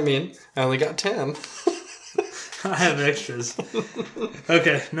can't. I mean, I only got 10. I have extras.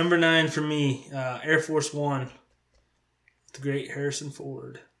 Okay, number 9 for me, Air Force One. The great Harrison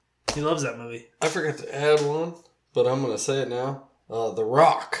Ford. He loves that movie. I forgot to add one, but I'm going to say it now. The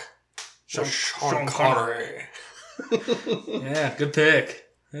Rock. Sean Connery. Yeah, good pick.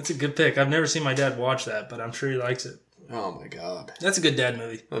 That's a good pick. I've never seen my dad watch that, but I'm sure he likes it. Oh my God. That's a good dad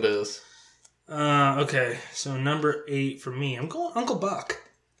movie. It is. Okay, so number 8 for me. I'm going Uncle Buck.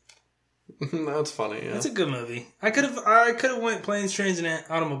 That's funny, yeah. That's a good movie. I could have went Planes, Trains, and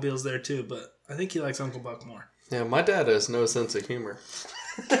Automobiles there too, but I think he likes Uncle Buck more. Yeah, my dad has no sense of humor.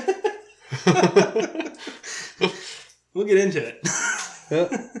 We'll get into it.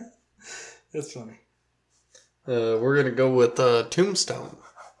 That's funny. We're gonna go with Tombstone.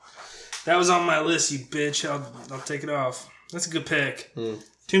 That was on my list, you bitch. I'll take it off. That's a good pick.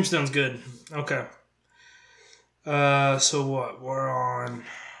 Tombstone's good. Okay. So what? We're on...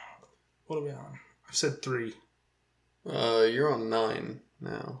 What are we on? I've said 3. You're on 9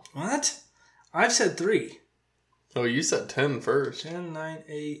 now. What? I've said 3. Oh, you said 10 first. 10, 9,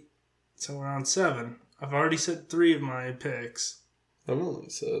 8. So we're on 7. I've already said 3 of my picks. I've only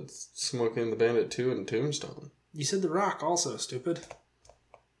said Smokey and the Bandit 2 and Tombstone. You said The Rock also, stupid.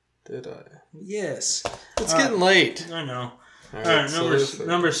 Did I? Yes. It's getting late. I know. All right, so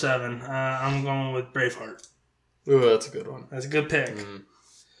number 7. I'm going with Braveheart. Ooh, that's a good one. That's a good pick.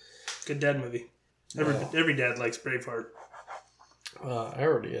 Good dad movie. Every dad likes Braveheart. I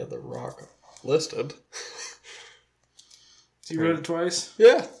already had The Rock listed. So you wrote it twice?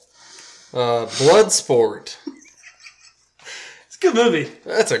 Yeah. Bloodsport. It's a good movie.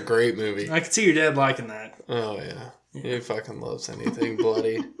 That's a great movie. I can see your dad liking that. Oh, yeah. He fucking loves anything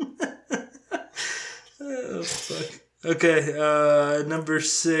bloody. Oh, fuck. Okay, number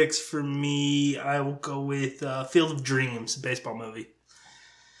 6 for me, I will go with Field of Dreams, a baseball movie.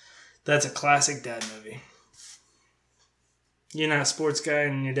 That's a classic dad movie. You're not a sports guy,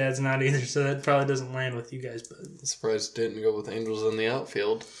 and your dad's not either, so that probably doesn't land with you guys. But I'm surprised it didn't go with Angels in the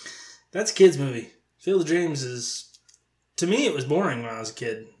Outfield. that's a kid's movie. Field of Dreams is... To me, it was boring when I was a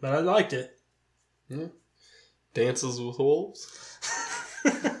kid, but I liked it. Yeah. Dances with Wolves?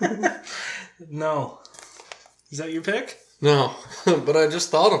 No. Is that your pick? No, but I just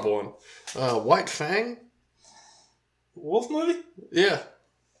thought of one. White Fang? Wolf movie? Yeah.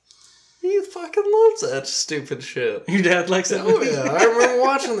 He fucking loves that stupid shit. Your dad likes that Oh movie? yeah, I remember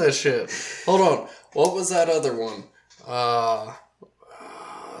watching that shit. Hold on. What was that other one?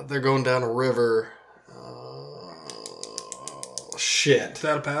 They're going down a river. Shit.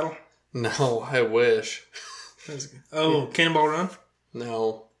 Without a paddle? No, I wish. Oh, Cannonball Run?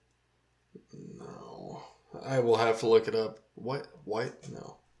 No. I will have to look it up. White?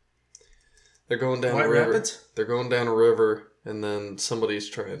 No. They're going down White a river. Rapids? They're going down a river, and then somebody's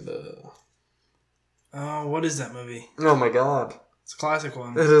trying to... Oh, what is that movie? Oh my god. It's a classic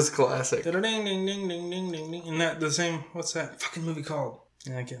one. It is classic. Ding, ding, ding, ding, ding, ding, ding. Isn't that the same? What's that fucking movie called?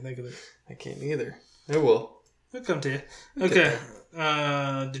 Yeah, I can't think of it. I can't either. It will. It'll come to you. Okay.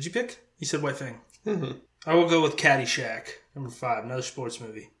 Did you pick? You said White Fang. Mm-hmm. I will go with Caddyshack, number 5. Another sports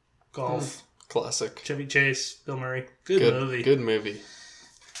movie. Golf. Classic. Chevy Chase, Bill Murray. Good movie. Good movie.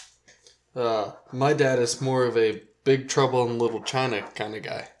 My dad is more of a Big Trouble in Little China kind of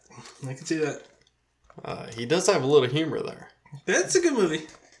guy. I can see that. He does have a little humor there. That's a good movie.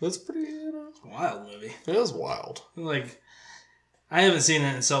 That's pretty, Wild movie. It is wild. Like, I haven't seen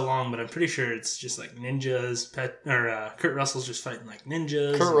it in so long, but I'm pretty sure it's just like ninjas. Kurt Russell's just fighting like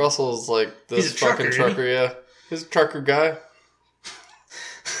ninjas. Kurt Russell's like this fucking trucker, yeah. He's a trucker guy.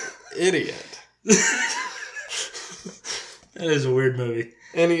 Idiot. That is a weird movie.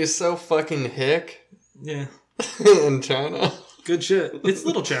 And he's so fucking hick. Yeah. In China. Good shit. It's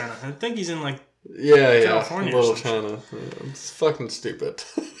Little China. I think he's in like California Little China. Yeah, it's fucking stupid.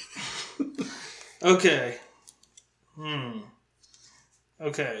 Okay.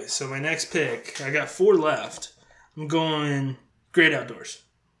 Okay, so my next pick, I got 4 left. I'm going Great Outdoors.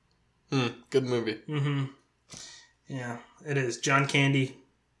 Good movie. Mm-hmm. Yeah, it is. John Candy,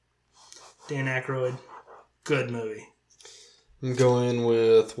 Dan Aykroyd. Good movie. I'm going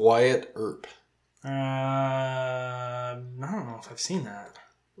with Wyatt Earp. I don't know if I've seen that.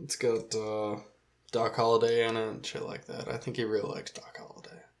 It's got Doc Holliday in it and shit like that. I think he really likes Doc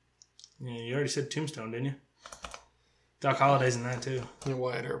Holliday. Yeah, you already said Tombstone, didn't you? Doc Holliday's in that too. Yeah,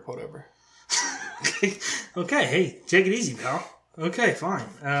 Wyatt Earp, whatever. Okay, hey, take it easy, pal. Okay, fine.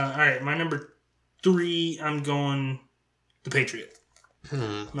 Alright, my number 3, I'm going The Patriot. I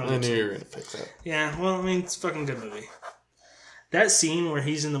knew you were going to pick that. Yeah, well, I mean, it's a fucking good movie. That scene where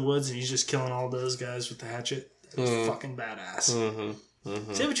he's in the woods and he's just killing all those guys with the hatchet, that's fucking badass.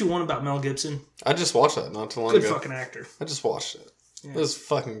 Say what you want about Mel Gibson. I just watched that not too long ago. Good fucking actor. I just watched it. Yeah. It was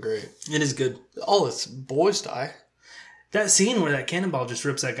fucking great. It is good. All his boys die. That scene where that cannonball just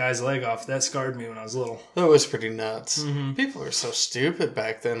rips that guy's leg off, that scarred me when I was little. That was pretty nuts. People were so stupid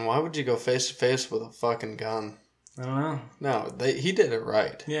back then. Why would you go face to face with a fucking gun? I don't know. No, he did it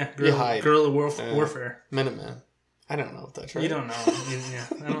right. Yeah, guerrilla warfare. Minuteman. I don't know if that's right. You don't know. Yeah,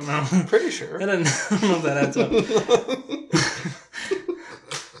 I don't know. Pretty sure. I don't know if that adds up.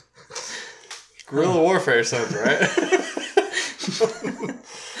 Guerrilla warfare sounds right.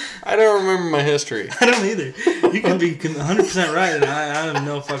 I don't remember my history. I don't either. You could be 100% right, and I have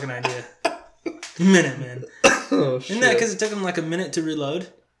no fucking idea. Minuteman. Oh, shit. Isn't that because it took him like a minute to reload?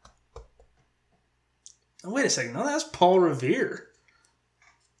 Oh, wait a second. No, that's Paul Revere.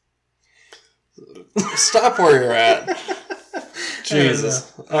 Stop where you're at.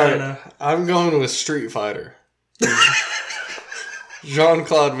 Jesus. I don't know. I'm going with Street Fighter.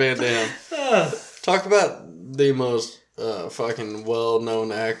 Jean-Claude Van Damme. Talk about the most fucking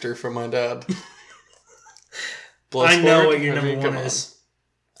well-known actor from my dad. I know what your number one is.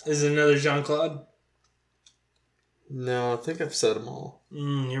 Is it another Jean-Claude? No, I think I've said them all.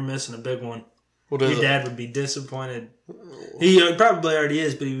 You're missing a big one. What is Your dad would be disappointed. He probably already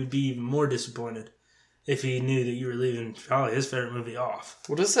is, but he would be even more disappointed if he knew that you were leaving probably his favorite movie off.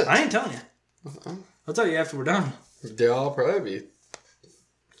 What is it? I ain't telling you. I'll tell you after we're done. Yeah, I'll probably be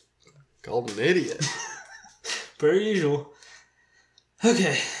called an idiot. Per usual.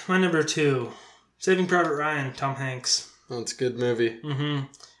 Okay, my number 2. Saving Private Ryan, Tom Hanks. That's a good movie. Mm-hmm.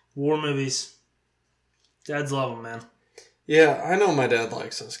 War movies. Dads love them, man. Yeah, I know my dad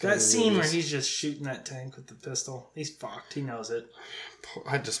likes those kind That of scene movies. where he's just shooting that tank with the pistol. He's fucked. He knows it.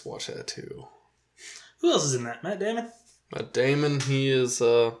 I just watched that too. Who else is in that? Matt Damon? Matt Damon, he is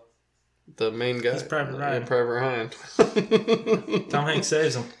the main guy. He's Private Ryan. Yeah, Private Ryan. Tom Hanks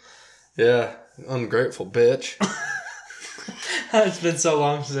saves him. Yeah, ungrateful bitch. It's been so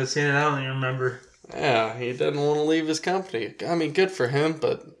long since I've seen it, I don't even remember. Yeah, he didn't want to leave his company. I mean, good for him,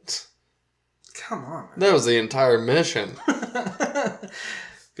 but... Come on, man. That was the entire mission.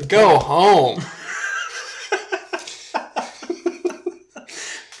 Go home.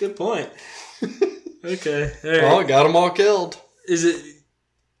 Good point. Okay. All right. Well, got them all killed. Is it...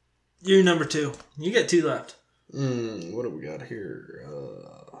 You're number 2. You got 2 left. What do we got here?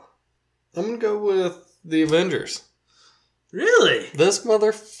 I'm going to go with the Avengers. Really? This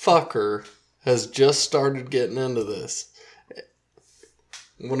motherfucker has just started getting into this.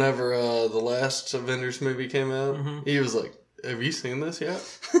 Whenever the last Avengers movie came out, he was like, have you seen this yet?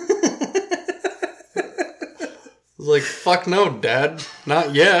 I was like, fuck no, Dad.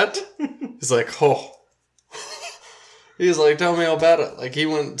 Not yet. He's like, oh. He's like, tell me all about it. Like, he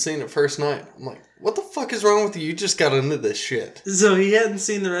went and seen it first night. I'm like, what the fuck is wrong with you? You just got into this shit. So he hadn't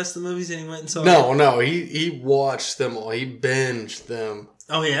seen the rest of the movies and he went and saw No, he watched them all. He binged them.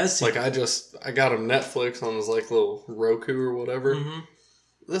 Oh, he has seen Like, I got him Netflix on his, like, little Roku or whatever. Mm-hmm.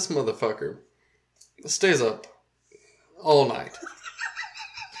 This motherfucker stays up all night.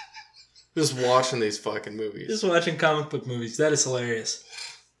 Just watching these fucking movies. Just watching comic book movies. That is hilarious.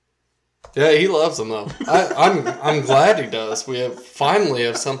 Yeah, he loves them though. I'm glad he does. We finally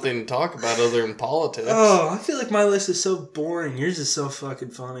have something to talk about other than politics. Oh, I feel like my list is so boring. Yours is so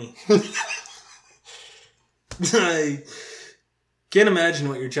fucking funny. I can't imagine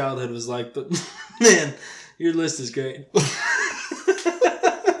what your childhood was like, but man, your list is great.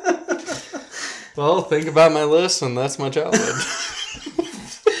 Well, think about my list, and that's my childhood.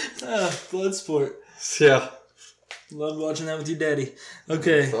 Bloodsport. Yeah. Loved watching that with your daddy.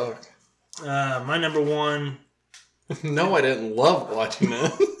 Okay. Fuck. My number 1. No, I didn't love watching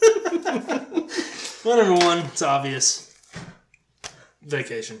that. My number 1, it's obvious.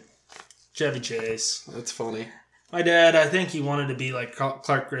 Vacation. Chevy Chase. That's funny. My dad, I think he wanted to be like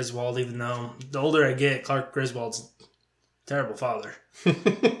Clark Griswold, even though the older I get, Clark Griswold's a terrible father.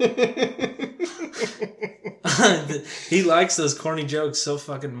 He likes those corny jokes so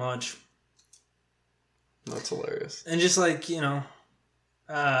fucking much. That's hilarious. And just like, you know,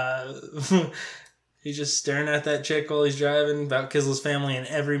 he's just staring at that chick while he's driving about Kisle's family in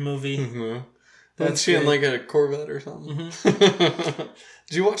every movie. Mm-hmm. That's she in like a Corvette or something. Mm-hmm.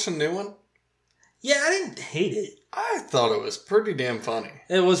 Did you watch the new one? Yeah, I didn't hate it. I thought it was pretty damn funny.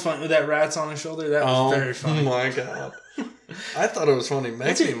 It was fun with that rat's on his shoulder. That was very funny. Oh my god! I thought it was funny.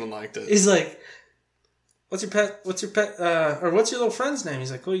 Megan even liked it. He's like, "What's your pet? Or what's your little friend's name?"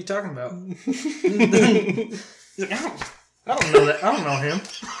 He's like, "What are you talking about?" He's like, I don't know that. I don't know him."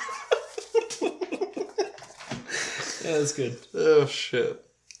 Yeah, that's good. Oh shit!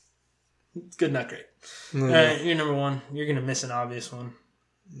 It's good, not great. No. All right, you're number 1. You're gonna miss an obvious one.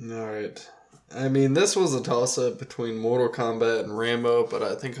 All right. I mean, this was a toss-up between Mortal Kombat and Rambo, but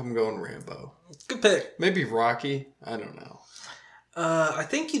I think I'm going Rambo. Good pick. Maybe Rocky. I don't know. I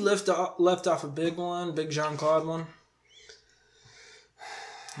think you left off a big one, big Jean-Claude one.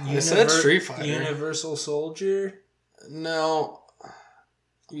 I said Street Fighter. Universal Soldier. No.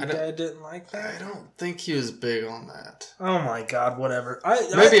 Your dad didn't like that? I don't think he was big on that. Oh my god, whatever.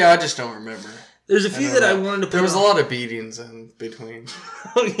 Maybe I just don't remember. There's a few that I wanted to put There was a lot of beatings in between.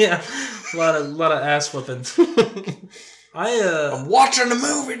 Oh yeah. A lot of ass whippings. I'm watching the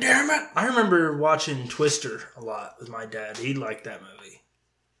movie, damn it! I remember watching Twister a lot with my dad. He liked that movie.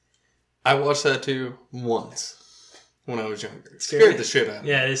 I watched that too once. when I was younger. It Scary. scared the shit out of me.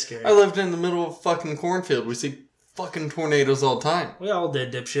 Yeah, it is scary. I lived in the middle of a fucking cornfield. We see fucking tornadoes all the time. We all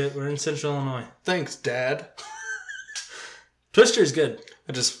did, dipshit. We're in Central Illinois. Thanks, Dad. Twister's good.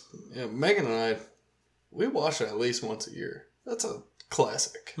 Megan and I, we watch it at least once a year. That's a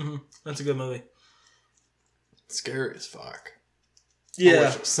classic. Mm-hmm. That's a good movie. Scary as fuck.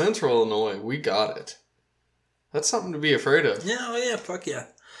 Yeah. Central Illinois, we got it. That's something to be afraid of. Yeah, oh yeah, fuck yeah.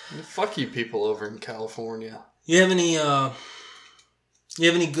 Fuck you people over in California. You have any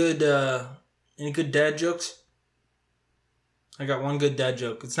good dad jokes? I got one good dad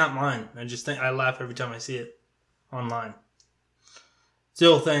joke. It's not mine. I just think I laugh every time I see it online. It's the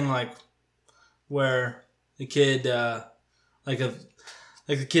old thing like where the kid like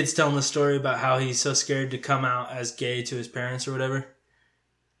the kid's telling the story about how he's so scared to come out as gay to his parents or whatever.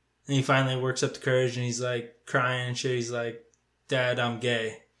 And he finally works up the courage and he's like crying and shit. He's like, "Dad, I'm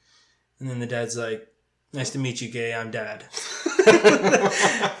gay." And then the dad's like, "Nice to meet you, gay. I'm Dad."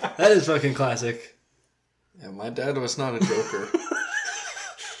 That is fucking classic. Yeah, my dad was not a joker.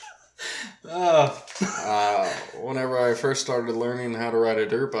 Whenever I first started learning how to ride a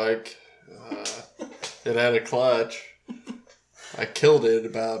dirt bike, it had a clutch. I killed it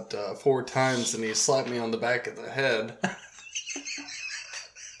about 4 times and he slapped me on the back of the head.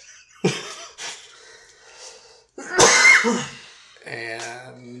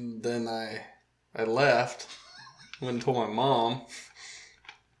 And then I left, went and told my mom.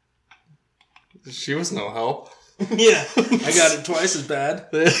 She was no help. Yeah, I got it twice as bad.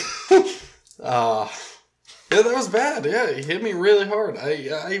 Yeah, that was bad. Yeah, he hit me really hard.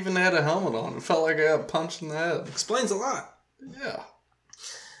 I even had a helmet on. It felt like I got punched in the head. Explains a lot. Yeah.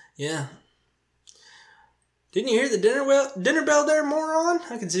 Yeah. Didn't you hear the dinner bell there, moron?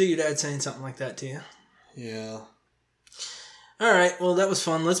 I could see your dad saying something like that to you. Yeah. All right, well, that was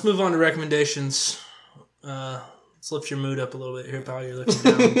fun. Let's move on to recommendations. Let's lift your mood up a little bit here, pal. You're looking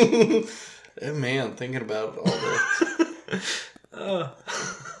down. Hey, man, thinking about it all day.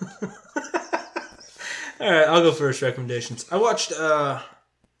 All right, I'll go first. Recommendations. I watched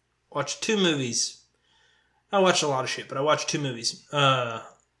 2 movies. I watched a lot of shit, but I watched 2 movies.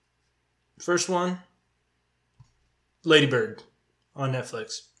 First one, Lady Bird on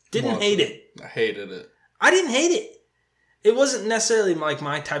Netflix. Didn't hate it. I hated it. I didn't hate it. It wasn't necessarily like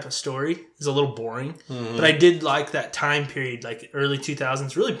my type of story. It's a little boring. Mm-hmm. But I did like that time period, like early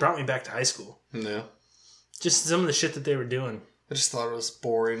 2000s. Really brought me back to high school. Yeah. Just some of the shit that they were doing. I just thought it was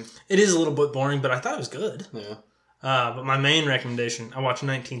boring. It is a little bit boring, but I thought it was good. Yeah. But my main recommendation, I watched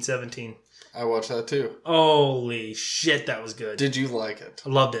 1917. I watched that too. Holy shit, that was good. Did you like it? I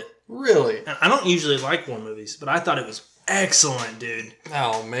loved it. Really? And I don't usually like war movies, but I thought it was excellent, dude.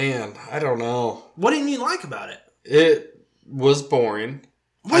 Oh, man. I don't know. What didn't you like about it? It was boring.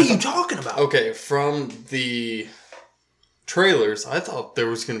 What are you talking about? Okay, from the trailers, I thought there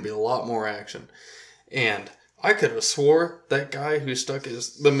was going to be a lot more action. And I could have swore that guy who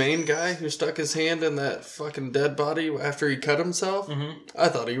the main guy who stuck his hand in that fucking dead body after he cut himself, I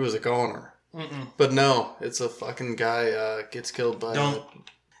thought he was a goner. Mm-mm. But no, it's a fucking guy gets killed by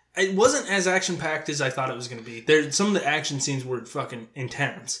It wasn't as action-packed as I thought it was going to be. Some of the action scenes were fucking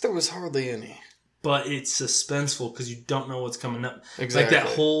intense. There was hardly any. But it's suspenseful because you don't know what's coming up. Exactly. Like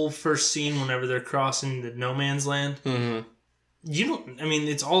that whole first scene whenever they're crossing the no man's land. Mm-hmm.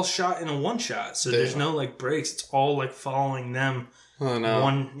 It's all shot in a one shot. So there's no like breaks. It's all like following them. Oh,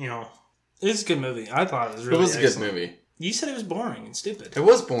 no. It's a good movie. I thought it was really excellent. It was a good movie. You said it was boring and stupid. It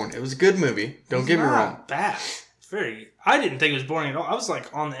was boring. It was a good movie. Don't get me wrong. Bad. I didn't think it was boring at all. I was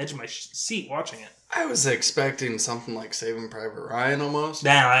like on the edge of my seat watching it. I was expecting something like Saving Private Ryan almost.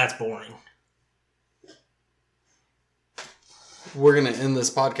 Nah, that's boring. We're going to end this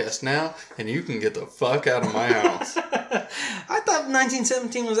podcast now, and you can get the fuck out of my house. I thought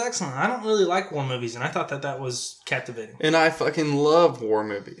 1917 was excellent. I don't really like war movies, and I thought that was captivating. And I fucking love war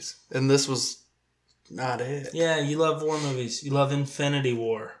movies. And this was not it. Yeah, you love war movies. You love Infinity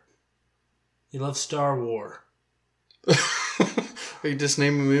War. You love Star War. Are you just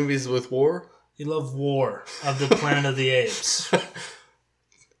naming movies with war? You love War of the Planet of the Apes.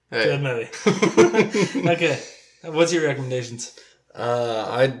 Hey. Good movie. Okay. What's your recommendations?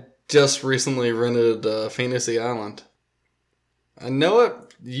 I just recently rented Fantasy Island. I know it.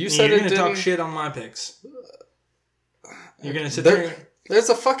 You said you're it. You're going to talk shit on my picks. You're going to sit there. There's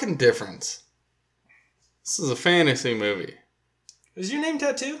a fucking difference. This is a fantasy movie. Is your name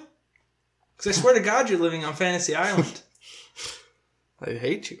tattoo? Because I swear to God, you're living on Fantasy Island. I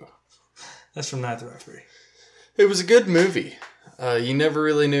hate you. That's from Night the Referee. It was a good movie. You never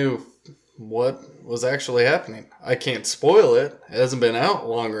really knew what was actually happening. I can't spoil it. It hasn't been out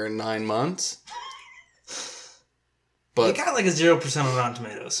longer than 9 months. but it got like a 0% on Rotten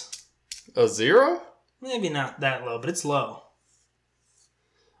Tomatoes. a 0? Maybe not that low, but it's low.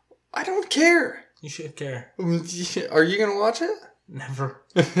 I don't care. You should care. Are you gonna watch it? Never.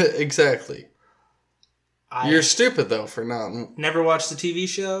 Exactly. I You're stupid though for not. never watched the TV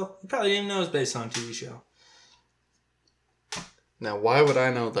show. You probably didn't even know it's based on a TV show. Now, why would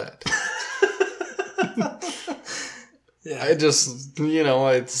I know that? Yeah. I just,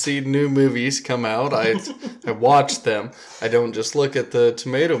 I see new movies come out. I watch them. I don't just look at the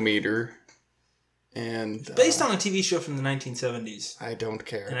tomato meter. And Based on a TV show from the 1970s. I don't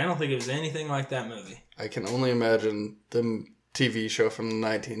care. And I don't think it was anything like that movie. I can only imagine the TV show from the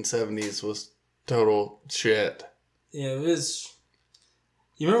 1970s was total shit. Yeah, it was...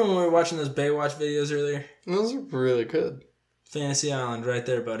 You remember when we were watching those Baywatch videos earlier? Those are really good. Fantasy Island right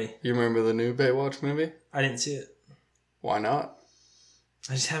there, buddy. You remember the new Baywatch movie? I didn't see it. Why not?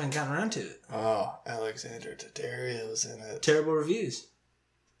 I just haven't gotten around to it. Oh, Alexander Daddario's in it. Terrible reviews.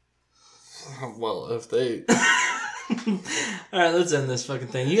 Well, if they... Alright, let's end this fucking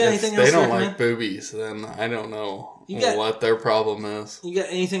thing. You got anything if else they to don't recommend? like boobies, then I don't know got- what their problem is. You got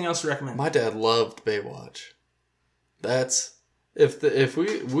anything else to recommend? My dad loved Baywatch. That's... If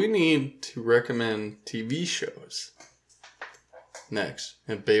we need to recommend TV shows next,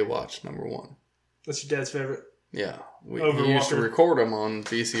 and Baywatch number 1. What's your dad's favorite? Yeah, we Over used to Walker. record them on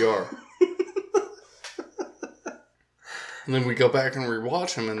VCR. And then we go back and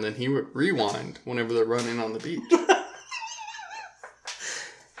rewatch them, and then he would rewind whenever they're running on the beach.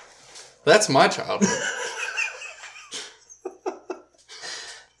 That's my childhood.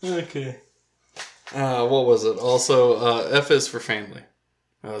 Okay. What was it? Also, F is for Family.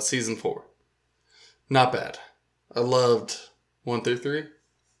 Season 4. Not bad. I loved 1 through 3.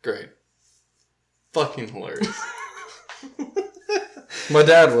 Great. Fucking hilarious. My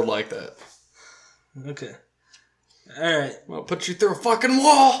dad would like that. Okay. Alright. I'll put you through a fucking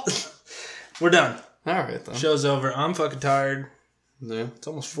wall! We're done. Alright then. Show's over. I'm fucking tired. Yeah. It's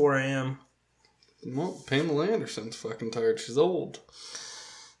almost 4 a.m. Well, Pamela Anderson's fucking tired. She's old.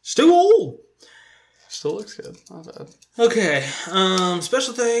 Still old. Still looks good. Not bad. Okay.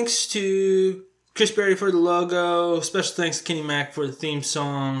 Special thanks to Chris Berry for the logo. Special thanks to Kenny Mac for the theme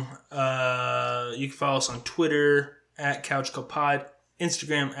song. You can follow us on Twitter at CouchCoPod,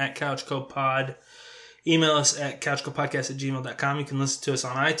 Instagram at CouchCoPod. Email us at couchcopodcast@gmail.com. You can listen to us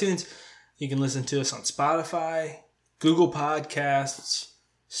on iTunes. You can listen to us on Spotify, Google Podcasts,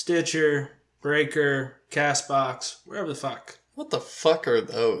 Stitcher, Breaker, Castbox, wherever the fuck. What the fuck are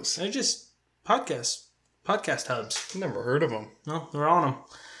those? They're just podcast hubs. Never heard of them. No, we're on them.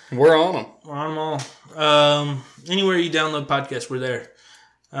 We're on them. We're on them all. Anywhere you download podcasts, we're there.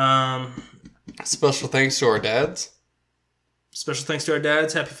 Special thanks to our dads. Special thanks to our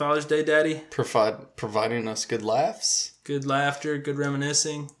dads. Happy Father's Day, Daddy. Providing us good laughs. Good laughter, good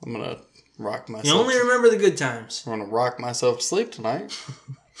reminiscing. I'm going to rock myself. You only remember the good times. I'm going to rock myself to sleep tonight.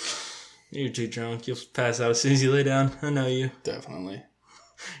 You're too drunk. You'll pass out as soon as you lay down. I know you. Definitely.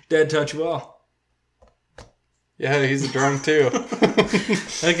 Dad taught you well. Yeah, he's a drunk too.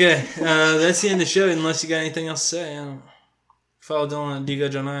 Okay, that's the end of the show. Unless you got anything else to say. Follow Dylan at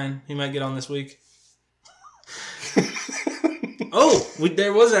DGojo9. He might get on this week.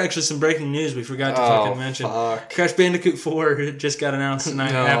 There was actually some breaking news we forgot to fucking mention. Fuck. Crash Bandicoot 4 just got announced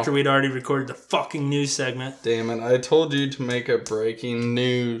tonight after we'd already recorded the fucking news segment. Damn it, I told you to make a breaking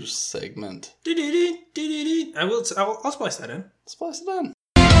news segment. I'll splice that in. Splice it in.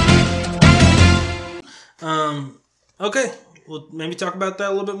 Okay, we'll maybe talk about that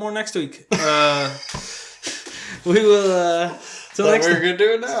a little bit more next week. We will, till next We're time. going to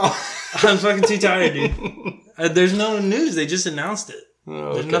do it now. I'm fucking too tired, dude. There's no news. They just announced it.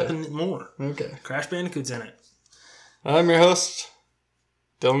 Oh, There's okay. nothing more. Okay. Crash Bandicoot's in it. I'm your host,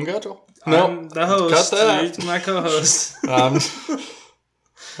 Dylan Gutchell. I'm the host. Cut that. Here's my co-host.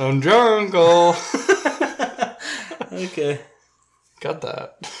 I'm drunk. Okay. Got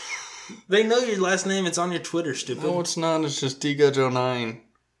that. They know your last name. It's on your Twitter, stupid. No, it's not. It's just DGojo9.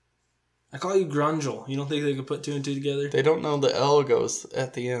 I call you Grungel. You don't think they could put 2 and 2 together? They don't know the L goes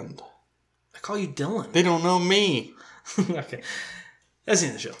at the end. I call you Dylan. They don't know me. Okay. That's the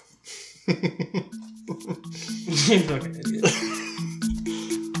end of the show. You fucking idiot.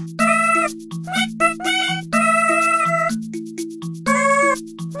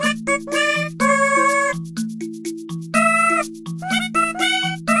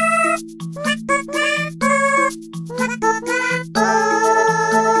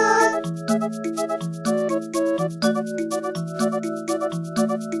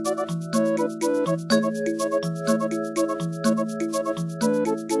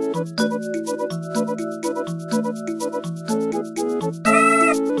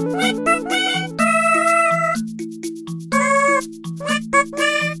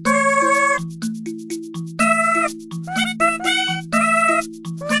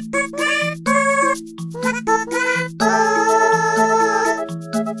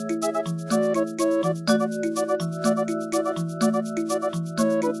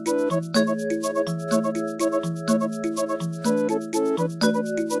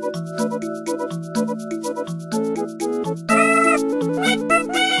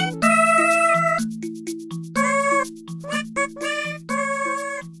 What?